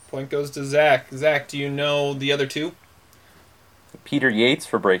 Point goes to Zach. Zach, do you know the other two? Peter Yates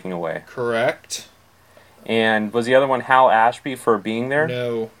for Breaking Away. Correct. And was the other one Hal Ashby for Being There?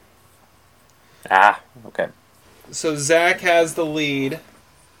 No. Ah, okay. So Zach has the lead.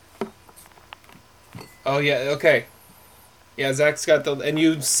 Oh, yeah, okay. Yeah, Zach's got the... And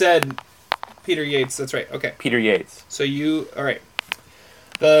you said Peter Yates. That's right. Okay. Peter Yates. So you... All right.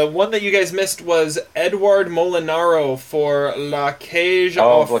 The one that you guys missed was Edward Molinaro for La Cage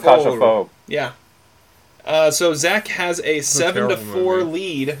aux La Cage aux Folles. Folles. Yeah. So Zach has a 7-4 movie.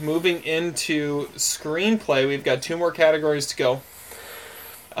 lead. Moving into screenplay, we've got 2 more categories to go.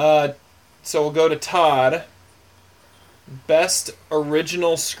 So we'll go to Todd. Best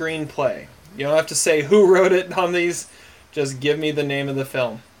original screenplay. You don't have to say who wrote it on these. Just give me the name of the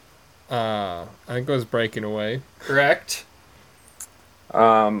film. I think it was Breaking Away. Correct?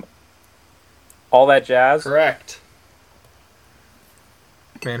 All That Jazz. Correct.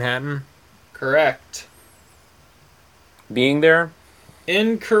 Manhattan. Correct. Being There.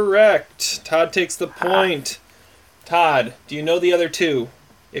 Incorrect. Todd takes the point. Todd, do you know the other two?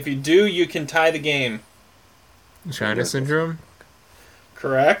 If you do, you can tie the game. China Syndrome.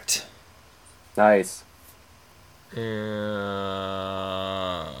 Correct. Nice. I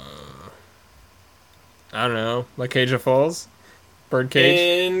don't know. La Cage of Falls. Birdcage.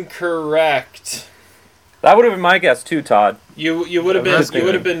 Incorrect. That would have been my guess too, Todd. You would have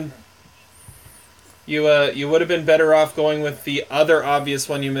been you would have been better off going with the other obvious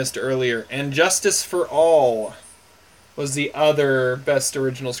one you missed earlier. And Justice for All was the other best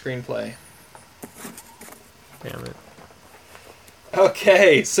original screenplay. Damn it.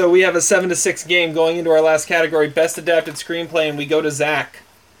 Okay, so we have a 7-6 game going into our last category, best adapted screenplay, and we go to Zach.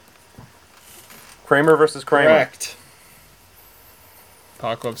 Kramer versus Kramer. Correct.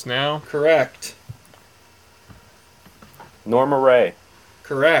 Apocalypse Now. Correct. Norma Ray.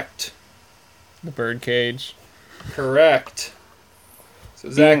 Correct. The Birdcage. Correct. So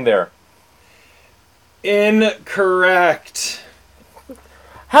Being Zach, There. incorrect.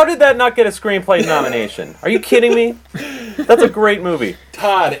 How did that not get a screenplay nomination? Are you kidding me? That's a great movie.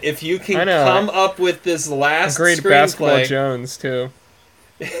 Todd, if you I can know. come up with this last Great Basketball screenplay, Jones, too.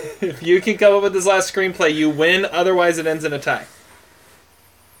 if you can come up with this last screenplay, you win. Otherwise, it ends in a tie.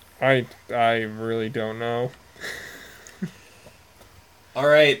 I really don't know. All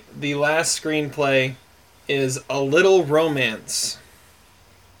right, the last screenplay is A Little Romance.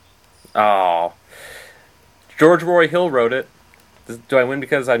 Oh. George Roy Hill wrote it. Do I win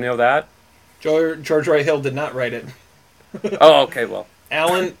because I know that? George Roy Hill did not write it. Oh, okay, well.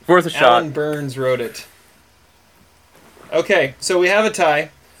 Alan Worth a shot. Alan Burns wrote it. Okay, so we have a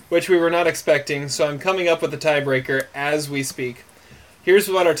tie, which we were not expecting, so I'm coming up with a tiebreaker as we speak. Here's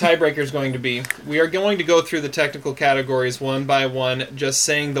what our tiebreaker is going to be. We are going to go through the technical categories one by one, just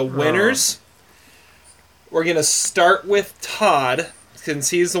saying the winners. We're going to start with Todd, since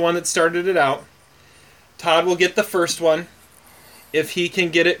he's the one that started it out. Todd will get the first one. If he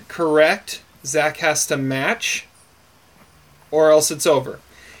can get it correct, Zach has to match, or else it's over.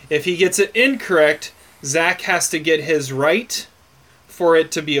 If he gets it incorrect, Zach has to get his right for it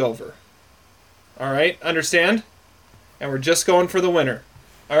to be over. All right, understand? And we're just going for the winner.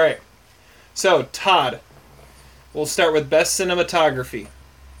 All right. So, Todd, we'll start with best cinematography.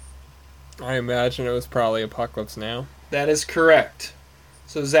 I imagine it was probably Apocalypse Now. That is correct.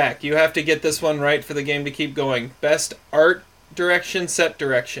 So, Zach, you have to get this one right for the game to keep going. Best art direction, set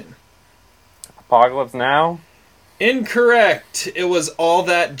direction. Apocalypse Now. Incorrect. It was All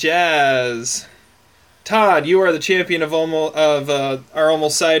That Jazz. Todd, you are the champion of our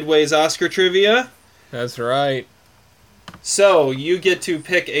Almost Sideways Oscar trivia. That's right. So, you get to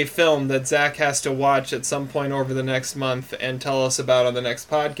pick a film that Zach has to watch at some point over the next month and tell us about on the next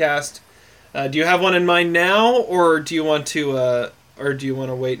podcast. Do you have one in mind now, or do you want to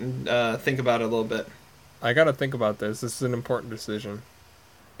wait and think about it a little bit? I gotta think about this. This is an important decision.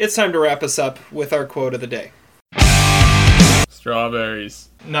 It's time to wrap us up with our quote of the day. Strawberries.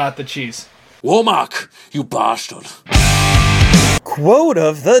 Not the cheese. Womack, you bastard. Quote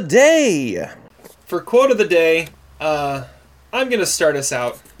of the day. For quote of the day, I'm going to start us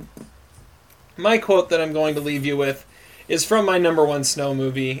out. My quote that I'm going to leave you with is from my number one snow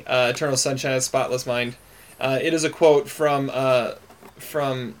movie, Eternal Sunshine of the Spotless Mind. It is a quote from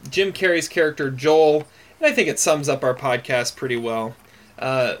Jim Carrey's character Joel, and I think it sums up our podcast pretty well.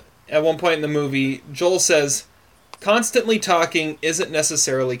 At one point in the movie, Joel says, "Constantly talking isn't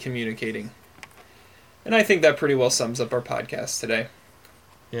necessarily communicating." And I think that pretty well sums up our podcast today.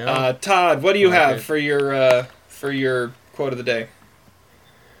 Yeah. Todd, what do you I like have it. for your quote of the day?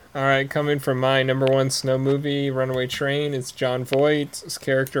 All right, coming from my number one snow movie, Runaway Train, it's John Voight. His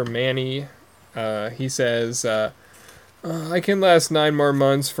character, Manny, he says, I can last 9 more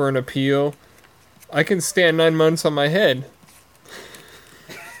months for an appeal. I can stand 9 months on my head.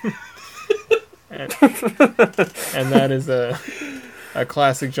 and that is a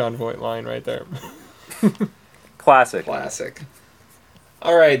classic John Voight line right there. Classic.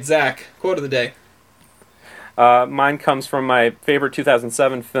 All right, Zach, quote of the day. Mine comes from my favorite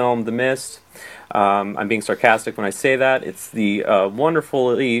 2007 film, The Mist. I'm being sarcastic when I say that. It's the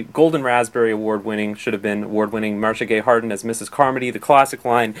wonderfully Golden Raspberry Award-winning, should have been award-winning, Marcia Gay Harden as Mrs. Carmody. The classic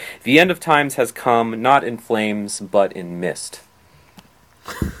line, "The end of times has come, not in flames, but in mist."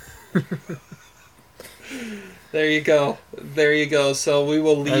 There you go. So we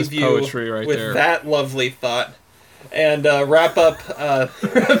will leave you right with there. that lovely thought. And wrap up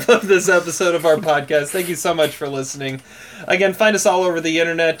this episode of our podcast. Thank you so much for listening. Again, find us all over the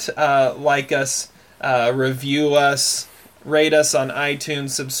internet. Like us, review us, rate us on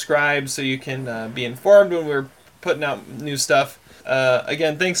iTunes, subscribe so you can be informed when we're putting out new stuff.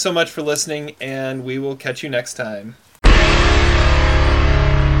 Again, thanks so much for listening, and we will catch you next time.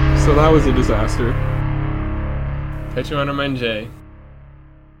 So that was a disaster. Catch you on a Monday.